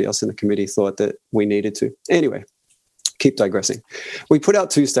because nobody else in the committee thought that we needed to. Anyway, keep digressing. We put out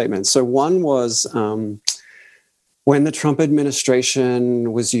two statements. So one was when the Trump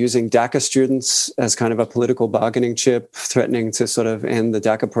administration was using DACA students as kind of a political bargaining chip, threatening to sort of end the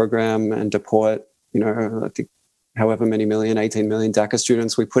DACA program and deport, I think, however many million, 18 million DACA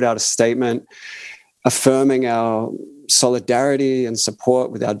students. We put out a statement affirming our solidarity and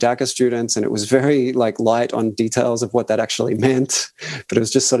support with our DACA students. And it was very like light on details of what that actually meant. But it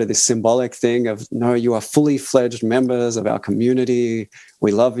was just sort of this symbolic thing of, no, you are fully fledged members of our community.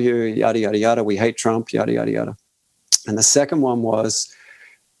 We love you, yada, yada, yada. We hate Trump, yada, yada, yada. And the second one was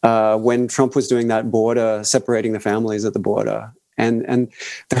when Trump was doing that border, separating the families at the border. And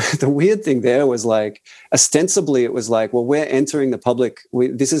the weird thing there was like, ostensibly it was like, well, we're entering the public.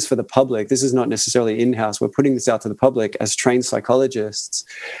 This is for the public. This is not necessarily in-house. We're putting this out to the public as trained psychologists,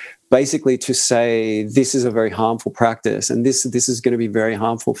 basically to say this is a very harmful practice. And this is going to be very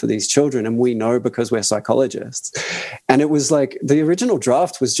harmful for these children. And we know because we're psychologists. And it was like, the original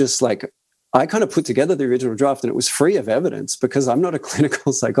draft was just like, I kind of put together the original draft and it was free of evidence because I'm not a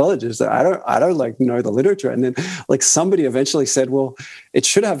clinical psychologist. I don't like know the literature. And then like somebody eventually said, well, it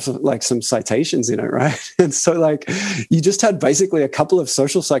should have like some citations in it, right? And so like you just had basically a couple of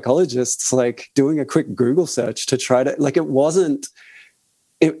social psychologists like doing a quick Google search to try to,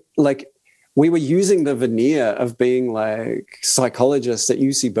 like, we were using the veneer of being like psychologists at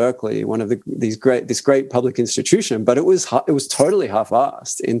UC Berkeley, one of this great public institution, but it was totally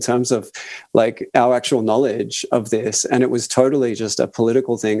half-assed in terms of like our actual knowledge of this, and it was totally just a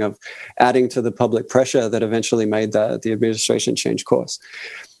political thing of adding to the public pressure that eventually made the administration change course.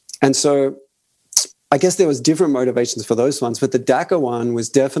 And so I guess there was different motivations for those ones, but the DACA one was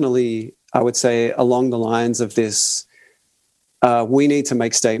definitely, I would say, along the lines of this. We need to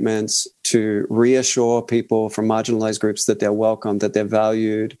make statements to reassure people from marginalized groups that they're welcome, that they're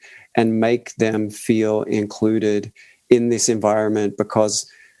valued, and make them feel included in this environment, because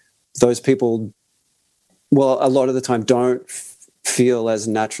those people, well, a lot of the time don't feel as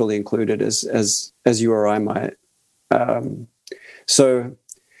naturally included as you or I might. So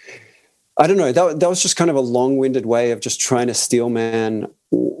I don't know, that was just kind of a long-winded way of just trying to steelman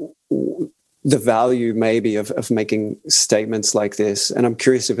the value maybe of making statements like this. And I'm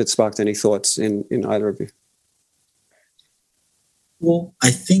curious if it sparked any thoughts in either of you. Well,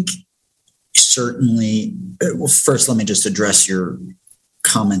 I think certainly, well, first, let me just address your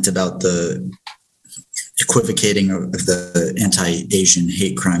comment about the equivocating of the anti-Asian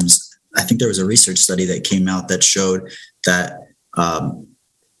hate crimes. I think there was a research study that came out that showed that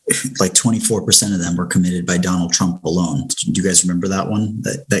like 24% of them were committed by Donald Trump alone. Do you guys remember that one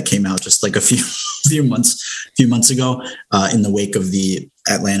that came out just like a few months ago in the wake of the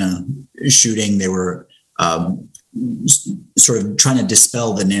Atlanta shooting? They were sort of trying to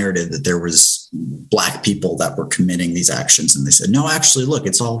dispel the narrative that there was Black people that were committing these actions. And they said, no, actually, look,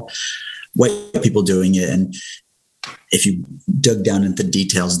 it's all white people doing it. And if you dug down into the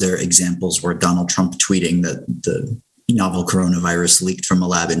details, there are examples where Donald Trump tweeting that the novel coronavirus leaked from a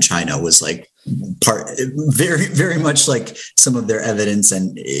lab in China was like very, very much like some of their evidence.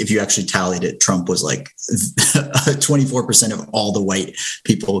 And if you actually tallied it, Trump was like 24% of all the white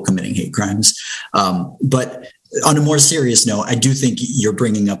people committing hate crimes. But on a more serious note, I do think you're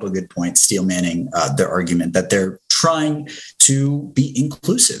bringing up a good point, Steel Manning, their argument that they're trying to be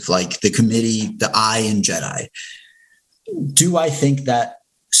inclusive, like the committee, the I in Jedi. Do I think that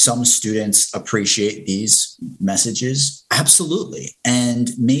some students appreciate these messages? Absolutely.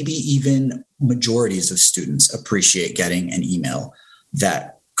 And maybe even majorities of students appreciate getting an email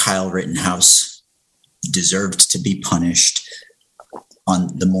that Kyle Rittenhouse deserved to be punished on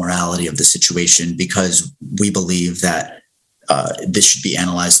the morality of the situation, because we believe that this should be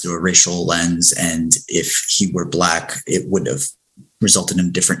analyzed through a racial lens. And if he were Black, it would have resulted in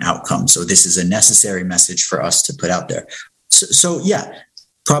a different outcome. So this is a necessary message for us to put out there. So yeah,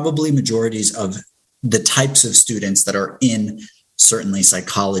 probably majorities of the types of students that are in certainly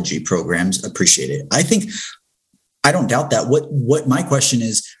psychology programs appreciate it. I don't doubt that. What my question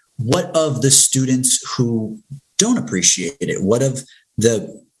is, what of the students who don't appreciate it? What of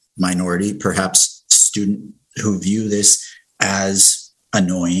the minority, perhaps student who view this as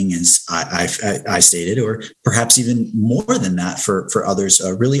annoying, as I stated, or perhaps even more than that for others,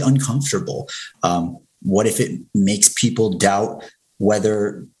 really uncomfortable? What if it makes people doubt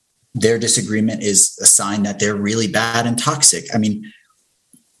whether their disagreement is a sign that they're really bad and toxic? I mean,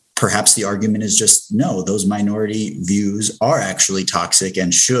 perhaps the argument is just, no, those minority views are actually toxic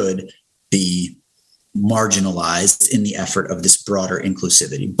and should be marginalized in the effort of this broader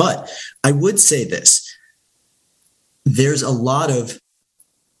inclusivity. But I would say this, there's a lot of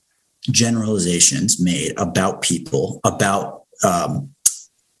generalizations made about people, about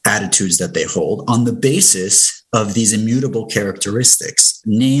attitudes that they hold on the basis of these immutable characteristics,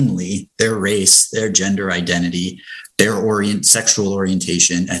 namely their race, their gender identity, their sexual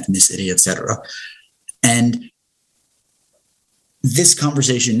orientation, ethnicity, etc. And this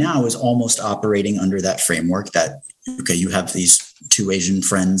conversation now is almost operating under that framework that, okay, you have these two Asian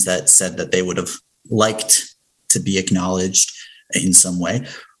friends that said that they would have liked to be acknowledged in some way.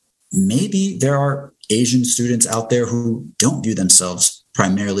 Maybe there are Asian students out there who don't view themselves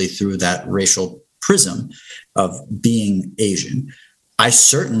primarily through that racial prism of being Asian. I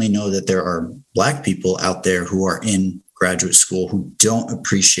certainly know that there are Black people out there who are in graduate school who don't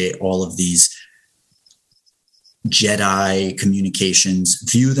appreciate all of these Jedi communications,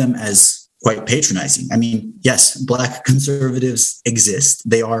 view them as quite patronizing. I mean, yes, Black conservatives exist.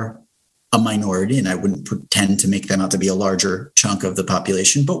 They are a minority, and I wouldn't pretend to make them out to be a larger chunk of the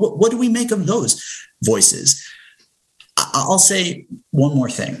population. But what do we make of those voices? I'll say one more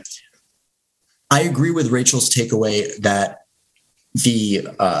thing. I agree with Rachel's takeaway that the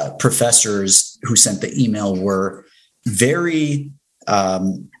professors who sent the email were very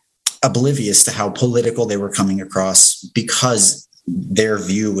oblivious to how political they were coming across, because their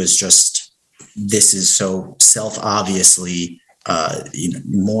view was just, this is so self-obviously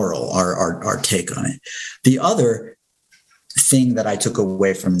moral, our take on it. The other thing that I took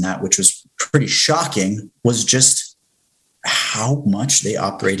away from that, which was pretty shocking, was just how much they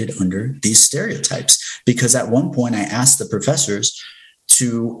operated under these stereotypes. Because at one point I asked the professors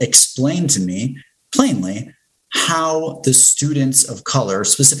to explain to me plainly how the students of color,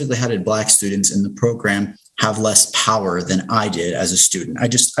 specifically how did Black students in the program have less power than I did as a student. I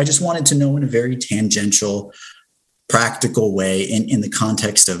just wanted to know in a very tangential, practical way in the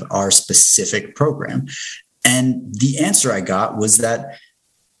context of our specific program. And the answer I got was that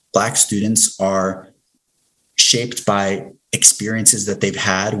Black students are shaped by experiences that they've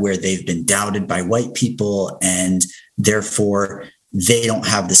had where they've been doubted by white people, and therefore they don't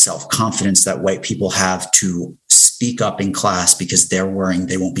have the self-confidence that white people have to speak up in class because they're worrying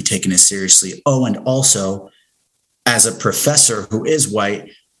they won't be taken as seriously. Oh, and also, as a professor who is white,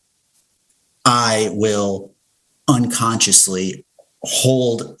 I will unconsciously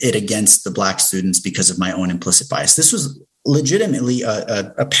hold it against the Black students because of my own implicit bias. This was legitimately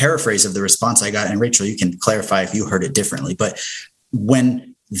a paraphrase of the response I got. And Rachel, you can clarify if you heard it differently. But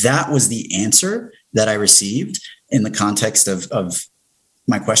when that was the answer that I received in the context of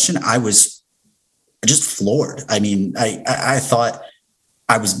my question, I was just floored. I mean, I thought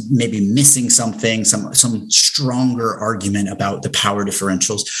I was maybe missing something, some stronger argument about the power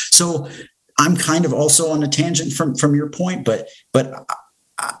differentials. So I'm kind of also on a tangent from your point, but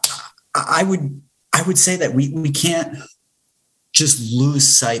I would say that we can't just lose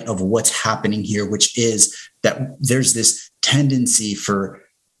sight of what's happening here, which is that there's this tendency for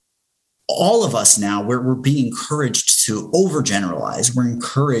all of us now, we're being encouraged to overgeneralize. We're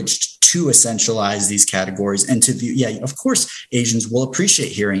encouraged to essentialize these categories and to view, yeah, of course, Asians will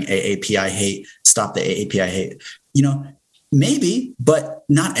appreciate hearing AAPI hate, stop the AAPI hate, maybe, but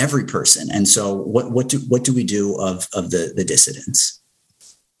not every person. And so what do we do of the dissidents?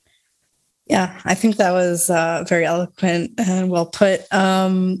 Yeah, I think that was very eloquent and well put.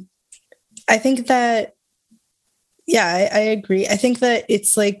 I think that, yeah, I agree. I think that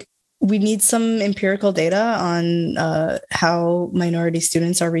it's like we need some empirical data on how minority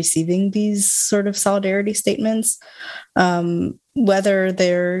students are receiving these sort of solidarity statements, whether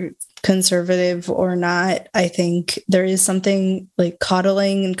they're conservative or not. I think there is something like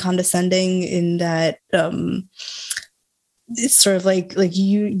coddling and condescending in that. It's sort of like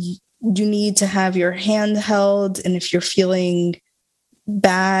you need to have your hand held, and if you're feeling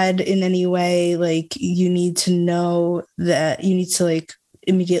bad in any way, like you need to know that you need to like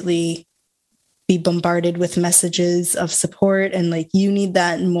immediately be bombarded with messages of support, and like you need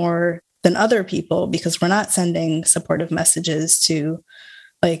that more than other people because we're not sending supportive messages to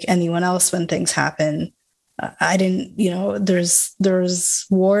like anyone else when things happen. I didn't, there's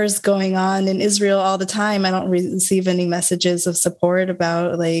wars going on in Israel all the time. I don't receive any messages of support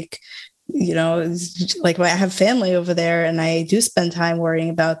about like I have family over there and I do spend time worrying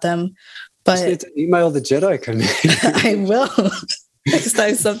about them. But you need to email the Jedi community. I will next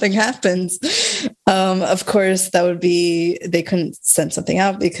time something happens. Of course, they couldn't send something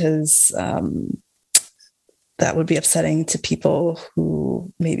out because that would be upsetting to people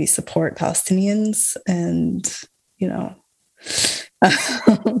who maybe support Palestinians and,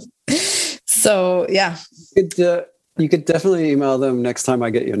 so, yeah. You could definitely email them next time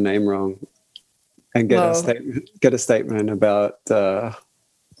I get your name wrong and get a statement about men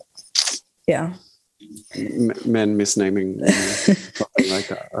misnaming something like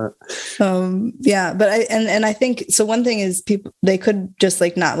that. Right? But I think so. One thing is people, they could just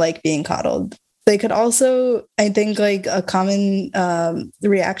like not like being coddled. They could also, I think, like a common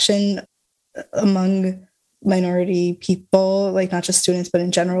reaction among minority people, like not just students, but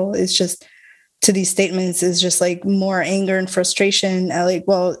in general, is just to these statements is just like more anger and frustration. Like,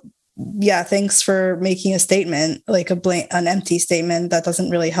 well, yeah, thanks for making a statement, like an empty statement that doesn't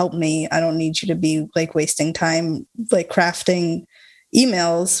really help me. I don't need you to be like wasting time, like crafting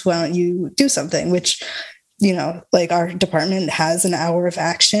emails. Why don't you do something? Which, like our department has an hour of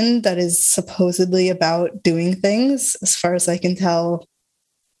action that is supposedly about doing things. As far as I can tell,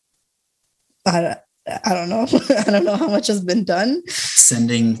 I don't know. I don't know how much has been done.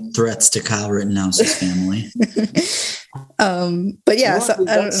 Sending threats to Kyle Rittenhouse's family. But yeah, so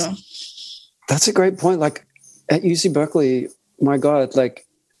I don't know. That's a great point. Like at UC Berkeley, my God, like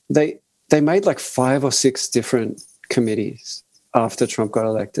they made like 5 or 6 different committees after Trump got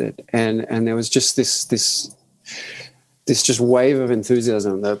elected, and there was just this just wave of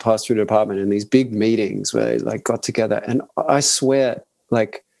enthusiasm that passed through the department in these big meetings where they like got together. And I swear,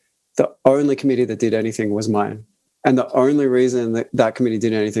 like the only committee that did anything was mine, and the only reason that committee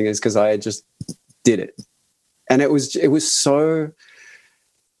did anything is because I just did it, and it was so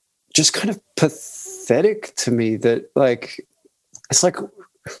just kind of pathetic to me that like it's like,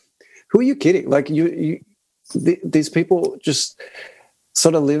 who are you kidding? Like these people just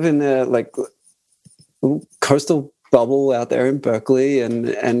sort of live in their like coastal bubble out there in Berkeley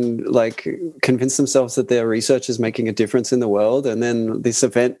and like convince themselves that their research is making a difference in the world. And then this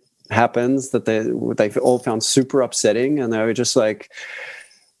event happens that they've all found super upsetting, and they were just like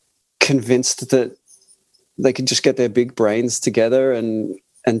convinced that they could just get their big brains together and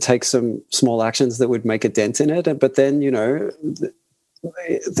take some small actions that would make a dent in it. But then,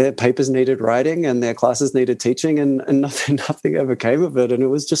 their papers needed writing and their classes needed teaching, and nothing ever came of it. And it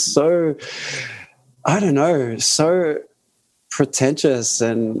was just so, I don't know, so pretentious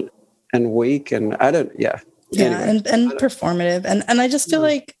and weak, and I don't, yeah. Anyway, and performative. And I just feel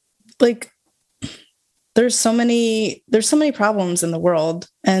like there's so many problems in the world,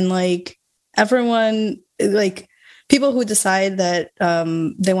 and like everyone, like people who decide that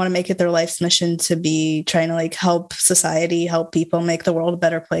they want to make it their life's mission to be trying to like help society, help people, make the world a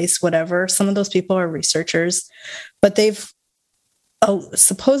better place, whatever. Some of those people are researchers, but they've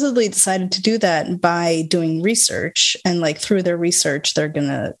supposedly decided to do that by doing research, and like through their research, they're going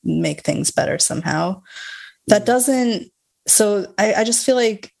to make things better somehow. That doesn't, so I just feel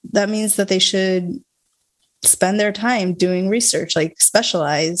like that means that they should spend their time doing research, like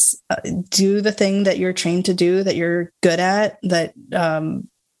specialize, do the thing that you're trained to do, that you're good at, that,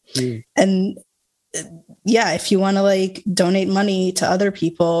 and yeah, if you want to like donate money to other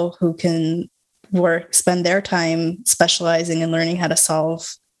people who can spend their time specializing and learning how to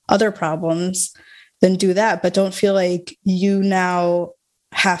solve other problems, then do that. But don't feel like you now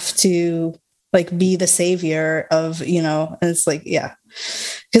have to like be the savior of, and it's like, yeah.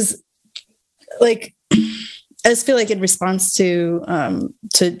 Because like, I just feel like in response to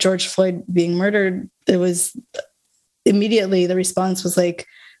George Floyd being murdered, it was immediately the response was like,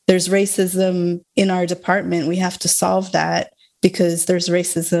 there's racism in our department. We have to solve that because there's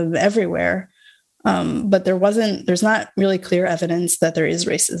racism everywhere. But there's not really clear evidence that there is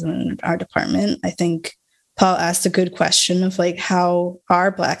racism in our department. I think Paul asked a good question of like, how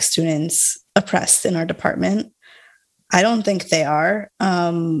are Black students oppressed in our department? I don't think they are.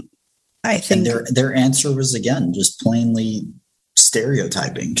 I think their answer was, again, just plainly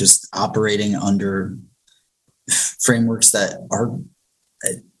stereotyping, just operating under frameworks that are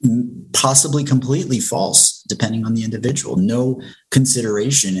possibly completely false, depending on the individual. No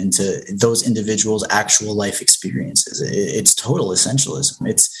consideration into those individuals' actual life experiences. It's total essentialism.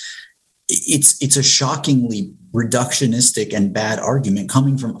 It's a shockingly reductionistic and bad argument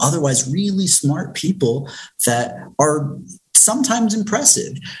coming from otherwise really smart people that are sometimes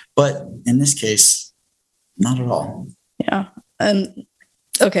impressive, but in this case, not at all. Yeah.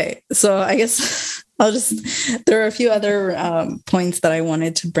 Okay. So I guess there are a few other points that I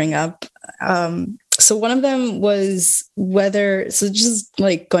wanted to bring up. So one of them was just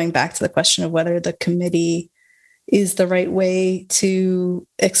like going back to the question of whether the committee is the right way to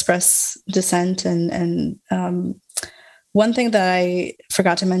express dissent. And one thing that I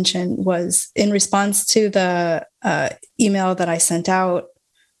forgot to mention was in response to the email that I sent out,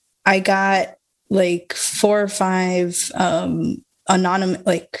 I got like 4 or 5 anonymous,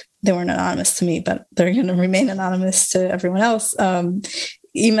 like they weren't anonymous to me, but they're going to remain anonymous to everyone else,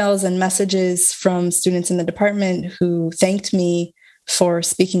 emails and messages from students in the department who thanked me for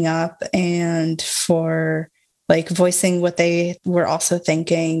speaking up and for like voicing what they were also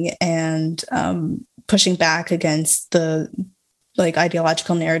thinking and pushing back against the like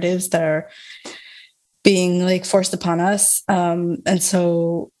ideological narratives that are being like forced upon us. And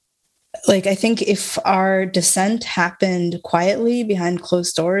so like, I think if our dissent happened quietly behind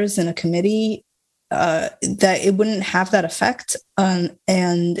closed doors in a committee, that it wouldn't have that effect.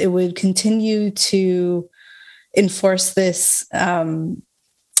 And it would continue to enforce this the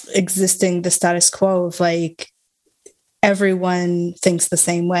status quo of like, everyone thinks the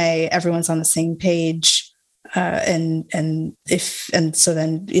same way, everyone's on the same page. And so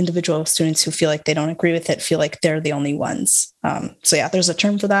then individual students who feel like they don't agree with it feel like they're the only ones. So yeah, there's a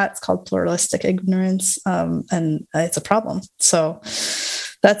term for that. It's called pluralistic ignorance. And it's a problem. So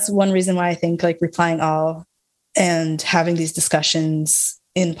that's one reason why I think like replying all and having these discussions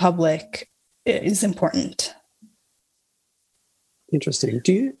in public is important. Interesting.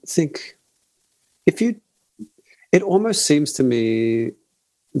 Do you think it almost seems to me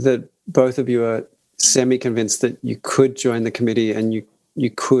that both of you are semi-convinced that you could join the committee and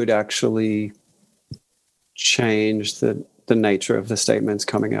you could actually change the nature of the statements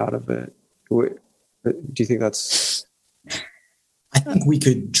coming out of it. Do you think that's... I think we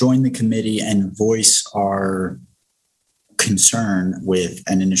could join the committee and voice our concern with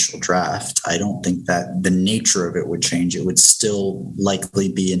an initial draft. I don't think that the nature of it would change. It would still likely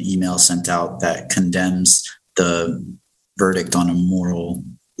be an email sent out that condemns the verdict on a moral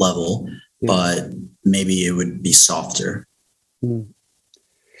level, but maybe it would be softer.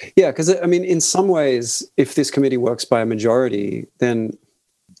 Yeah, because I mean, in some ways, if this committee works by a majority, then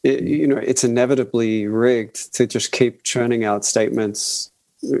it's inevitably rigged to just keep churning out statements,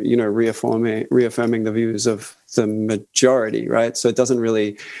 reaffirming the views of the majority, right? So it doesn't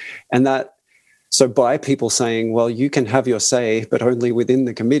really, so by people saying, well, you can have your say, but only within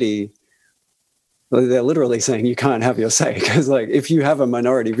the committee, they're literally saying you can't have your say, because like if you have a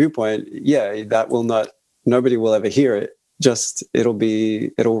minority viewpoint, nobody will ever hear it. Just it'll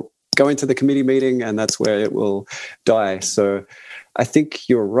go into the committee meeting and that's where it will die. So I think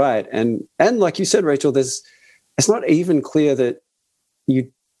you're right. And like you said, Rachel, it's not even clear that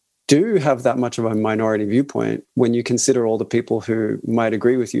you do have that much of a minority viewpoint when you consider all the people who might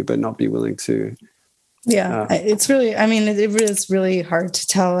agree with you but not be willing to. Yeah, it's really, I mean, it is really hard to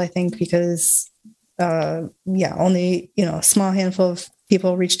tell, I think, because only, a small handful of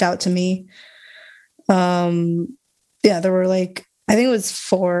people reached out to me. There were like, I think it was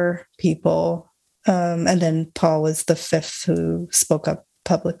 4 people. And then Paul was the 5th who spoke up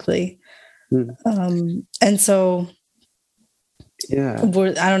publicly. And so, I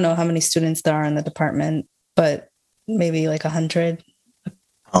don't know how many students there are in the department, but maybe like 100.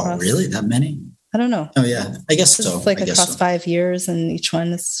 Oh, really? That many? I don't know. Oh, yeah. I guess so. Like across 5 years, and each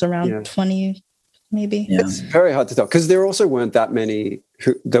one is around 20 maybe. Yeah. It's very hard to tell because there also weren't that many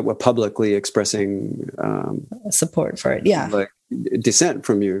that were publicly expressing Support for it. Yeah. like dissent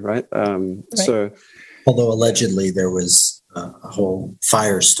from you, right? So, although allegedly there was a whole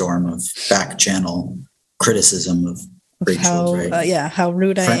firestorm of back channel criticism of Rachel's, right? How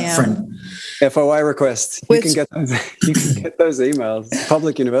rude I am. FOI request. You can get those emails.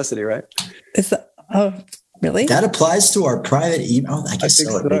 Public university, right? Is that? Oh, really? That applies to our private email. I guess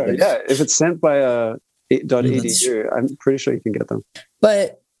so. Yeah, if it's sent by .edu, I'm pretty sure you can get them.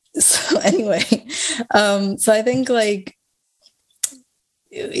 But so anyway, so I think like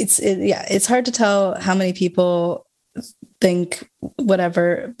it's hard to tell how many people think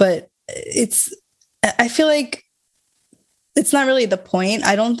whatever, but I feel like it's not really the point.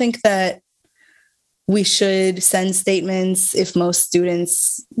 I don't think that we should send statements if most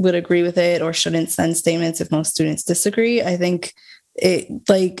students would agree with it, or shouldn't send statements if most students disagree. I think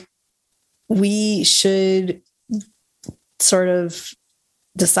we should sort of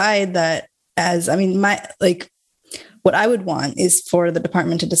decide that what I would want is for the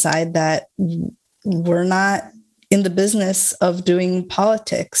department to decide that we're not in the business of doing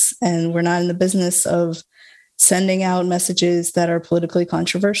politics, and we're not in the business of sending out messages that are politically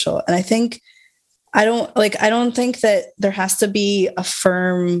controversial. And I don't think that there has to be a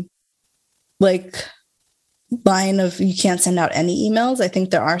firm line of you can't send out any emails. I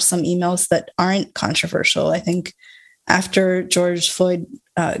think there are some emails that aren't controversial. I think after George Floyd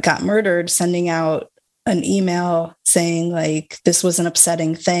got murdered, sending out an email saying like this was an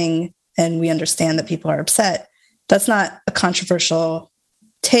upsetting thing and we understand that people are upset, that's not a controversial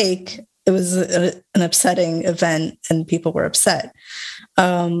take. It was an upsetting event and people were upset.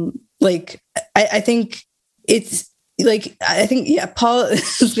 I think it's like, Paul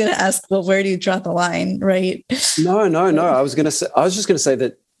is going to ask, well, where do you draw the line? Right. No. I was just going to say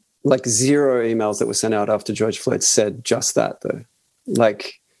that like 0 emails that were sent out after George Floyd said just that though.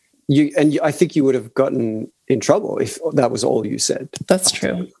 Like I think you would have gotten in trouble if that was all you said. That's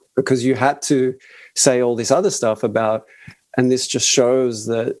true. Because you had to say all this other stuff about, and this just shows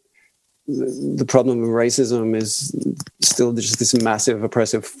that the problem of racism is still just this massive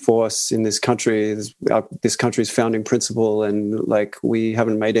oppressive force in this country. This country's founding principle, and like we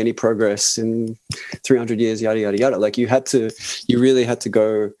haven't made any progress in 300 years, yada yada yada. Like you really had to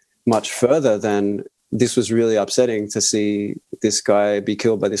go much further than this was really upsetting to see this guy be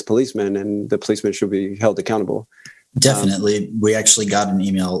killed by this policeman, and the policeman should be held accountable. Definitely. We actually got an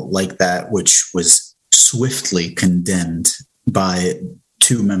email like that, which was swiftly condemned by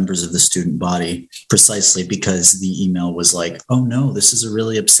 2 members of the student body, precisely because the email was like, oh no, this is a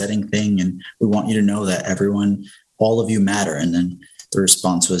really upsetting thing. And we want you to know that all of you matter. And then the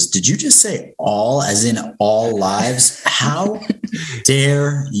response was, did you just say all, as in all lives? How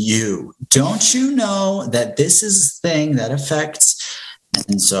dare you? Don't you know that this is a thing that affects?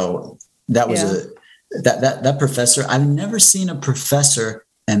 And so that was that professor, I've never seen a professor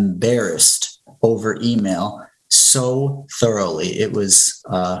embarrassed over email so thoroughly. It was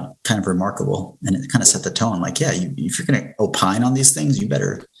kind of remarkable, and it kind of set the tone. Like, yeah, if you're going to opine on these things, you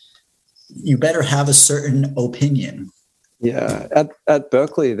better have a certain opinion. Yeah, at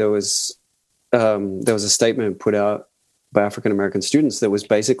Berkeley there was a statement put out by African American students that was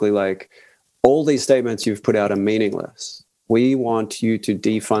basically like, all these statements you've put out are meaningless. We want you to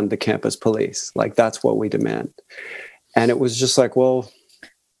defund the campus police. Like that's what we demand. And it was just like, well,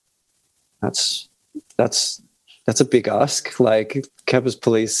 that's a big ask. Like campus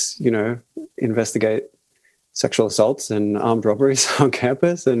police, investigate sexual assaults and armed robberies on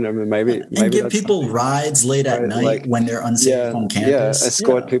campus, and maybe give people rides late at night, like, when they're unsafe on campus.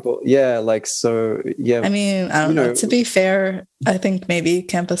 Escort people. Yeah, like so. Yeah. I mean, I don't know. To be fair, I think maybe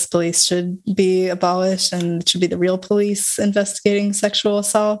campus police should be abolished, and it should be the real police investigating sexual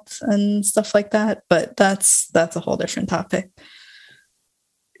assault and stuff like that. But that's a whole different topic.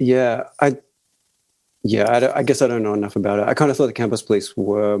 Yeah, I guess I don't know enough about it. I kind of thought the campus police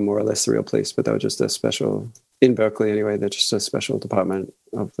were more or less the real police, but they were just a special, in Berkeley anyway, they're just a special department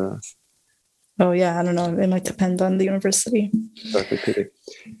of the... Oh yeah, I don't know. It might depend on the university. Berkeley PD.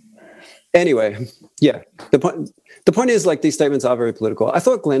 Anyway, yeah. The point is like these statements are very political. I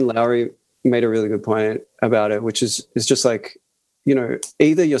thought Glenn Lowry made a really good point about it, which is just like,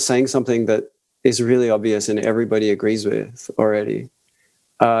 either you're saying something that is really obvious and everybody agrees with already,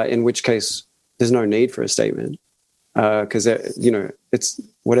 in which case there's no need for a statement because, it's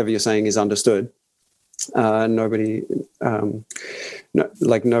whatever you're saying is understood. Nobody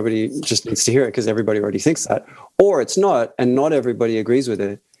just needs to hear it because everybody already thinks that. Or it's not, and not everybody agrees with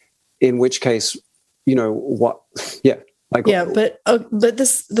it, in which case, Like, yeah, but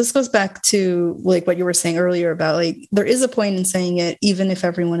this goes back to like what you were saying earlier about like there is a point in saying it even if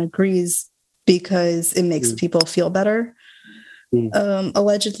everyone agrees because it makes people feel better,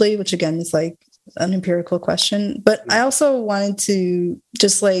 allegedly, which again is like an empirical question. But I also wanted to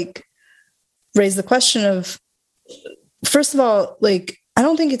just like raise the question of, first of all, like I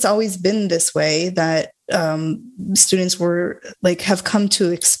don't think it's always been this way that students were like have come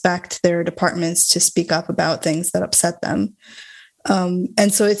to expect their departments to speak up about things that upset them,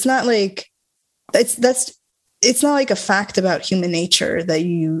 and so it's not like it's not like a fact about human nature that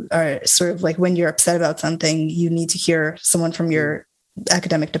you are sort of like when you're upset about something you need to hear someone from your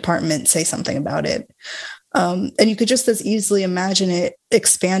academic department say something about it, and you could just as easily imagine it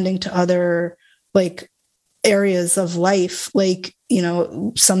expanding to other like areas of life. Like, you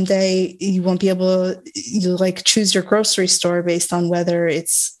know, someday you won't be able to like choose your grocery store based on whether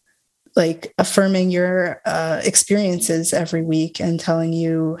it's like affirming your experiences every week and telling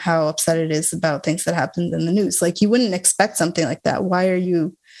you how upset it is about things that happened in the news. Like you wouldn't expect something like that. Why are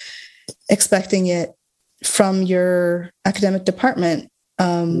you expecting it from your academic department?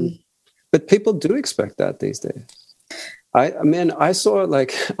 But people do expect that these days. I saw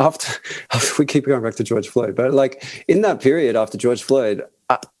like after we keep going back to George Floyd, but like in that period after George Floyd,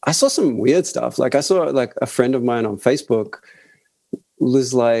 I saw some weird stuff. Like I saw like a friend of mine on Facebook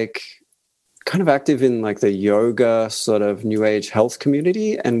was like kind of active in like the yoga sort of new age health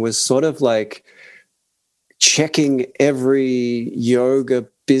community and was sort of like checking every yoga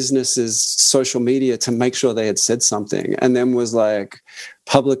business's social media to make sure they had said something, and then was like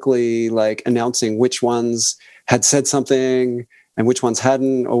publicly like announcing which ones had said something and which ones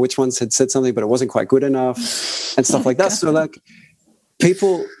hadn't, or which ones had said something but it wasn't quite good enough and stuff like that. God. So like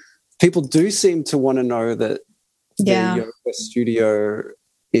people do seem to want to know that the yoga studio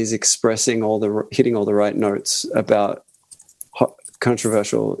is expressing hitting all the right notes about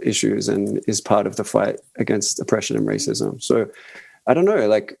controversial issues and is part of the fight against oppression and racism. So I don't know,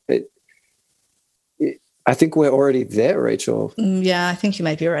 like I think we're already there, Rachel. Yeah, I think you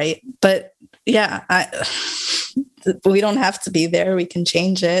might be right. But yeah, we don't have to be there. We can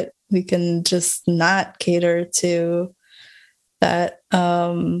change it. We can just not cater to that.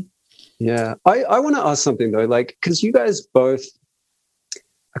 Yeah. I want to ask something though, like, because you guys both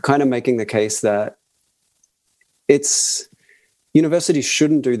are kind of making the case that universities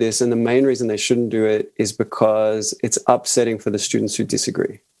shouldn't do this, and the main reason they shouldn't do it is because it's upsetting for the students who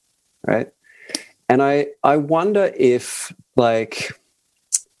disagree, right? And I wonder if, like,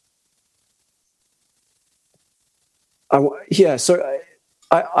 so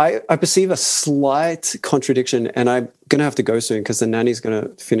I perceive a slight contradiction, and I'm going to have to go soon because the nanny's going to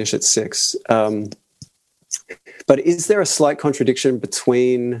finish at 6. But is there a slight contradiction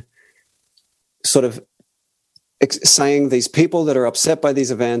between sort of saying these people that are upset by these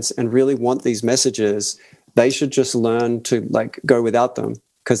events and really want these messages, they should just learn to like go without them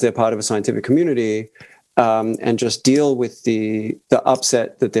because they're part of a scientific community, and just deal with the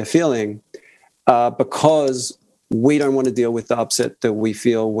upset that they're feeling, because we don't want to deal with the upset that we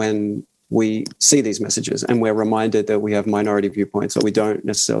feel when we see these messages and we're reminded that we have minority viewpoints or we don't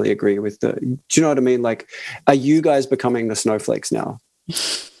necessarily agree with do you know what I mean? Like, are you guys becoming the snowflakes now?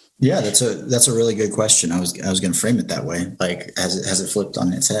 Yeah, that's a really good question. I was going to frame it that way, like has it flipped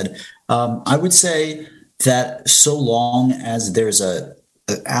on its head? I would say that so long as there's an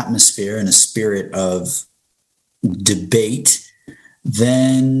atmosphere and a spirit of debate,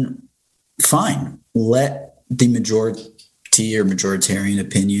 then fine. Let the majority or majoritarian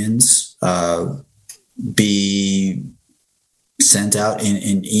opinions be sent out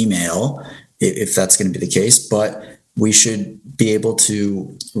in email if that's going to be the case. But we should be able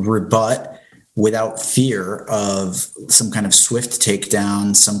to rebut without fear of some kind of swift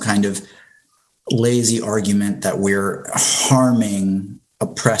takedown, some kind of lazy argument that we're harming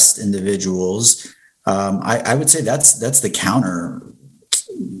oppressed individuals. I would say that's the counter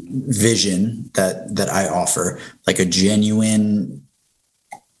vision that I offer, like a genuine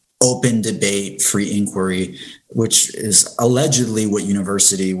open debate, free inquiry, which is allegedly what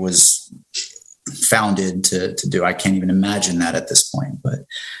university was founded to do. I can't even imagine that at this point, but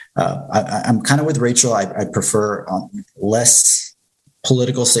I'm kind of with Rachel. I prefer less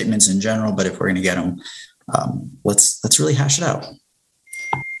political statements in general, but if we're going to get them, let's really hash it out.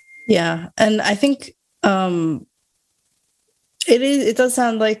 Yeah. And I think it does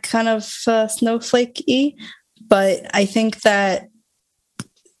sound like kind of snowflake-y, but I think that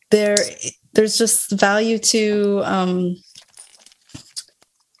there's just value to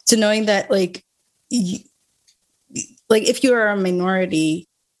knowing that like if you are a minority,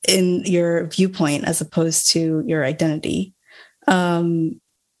 in your viewpoint as opposed to your identity.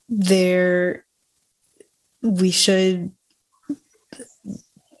 We should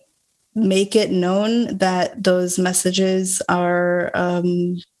make it known that those messages are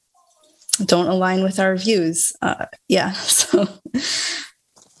don't align with our views. So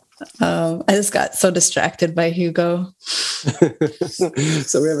I just got so distracted by Hugo.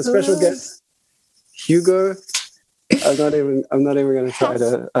 So we have a special guest, Hugo. I'm not even going to try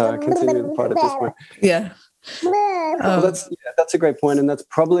to continue the part at this point. Yeah. Well, that's a great point, and that's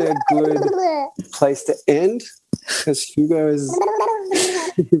probably a good place to end, because Hugo is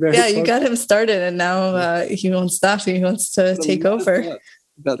you got him started, and now he won't stop. He wants to take over.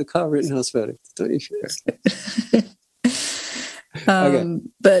 About the Kyle Rittenhouse verdict, don't you care? Okay.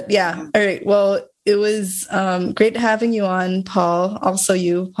 But yeah, all right. Well, it was great having you on, Paul. Also,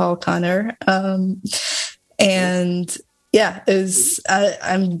 you, Paul Connor, and. Yeah,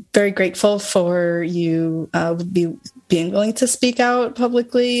 I'm very grateful for you being willing to speak out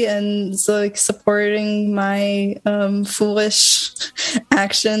publicly and supporting my foolish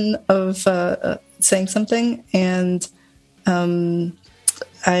action of saying something. And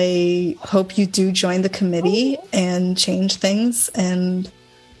I hope you do join the committee and change things. And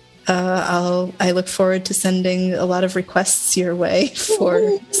I look forward to sending a lot of requests your way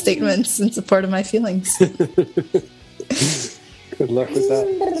for statements in support of my feelings. Good luck with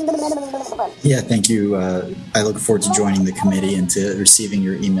that. Yeah, thank you. I look forward to joining the committee and to receiving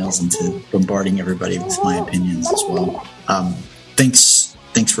your emails and to bombarding everybody with my opinions as well. Thanks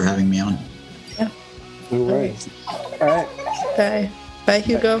for having me on. Yeah. No worries. All right. Bye. Bye,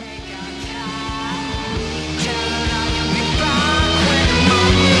 Hugo.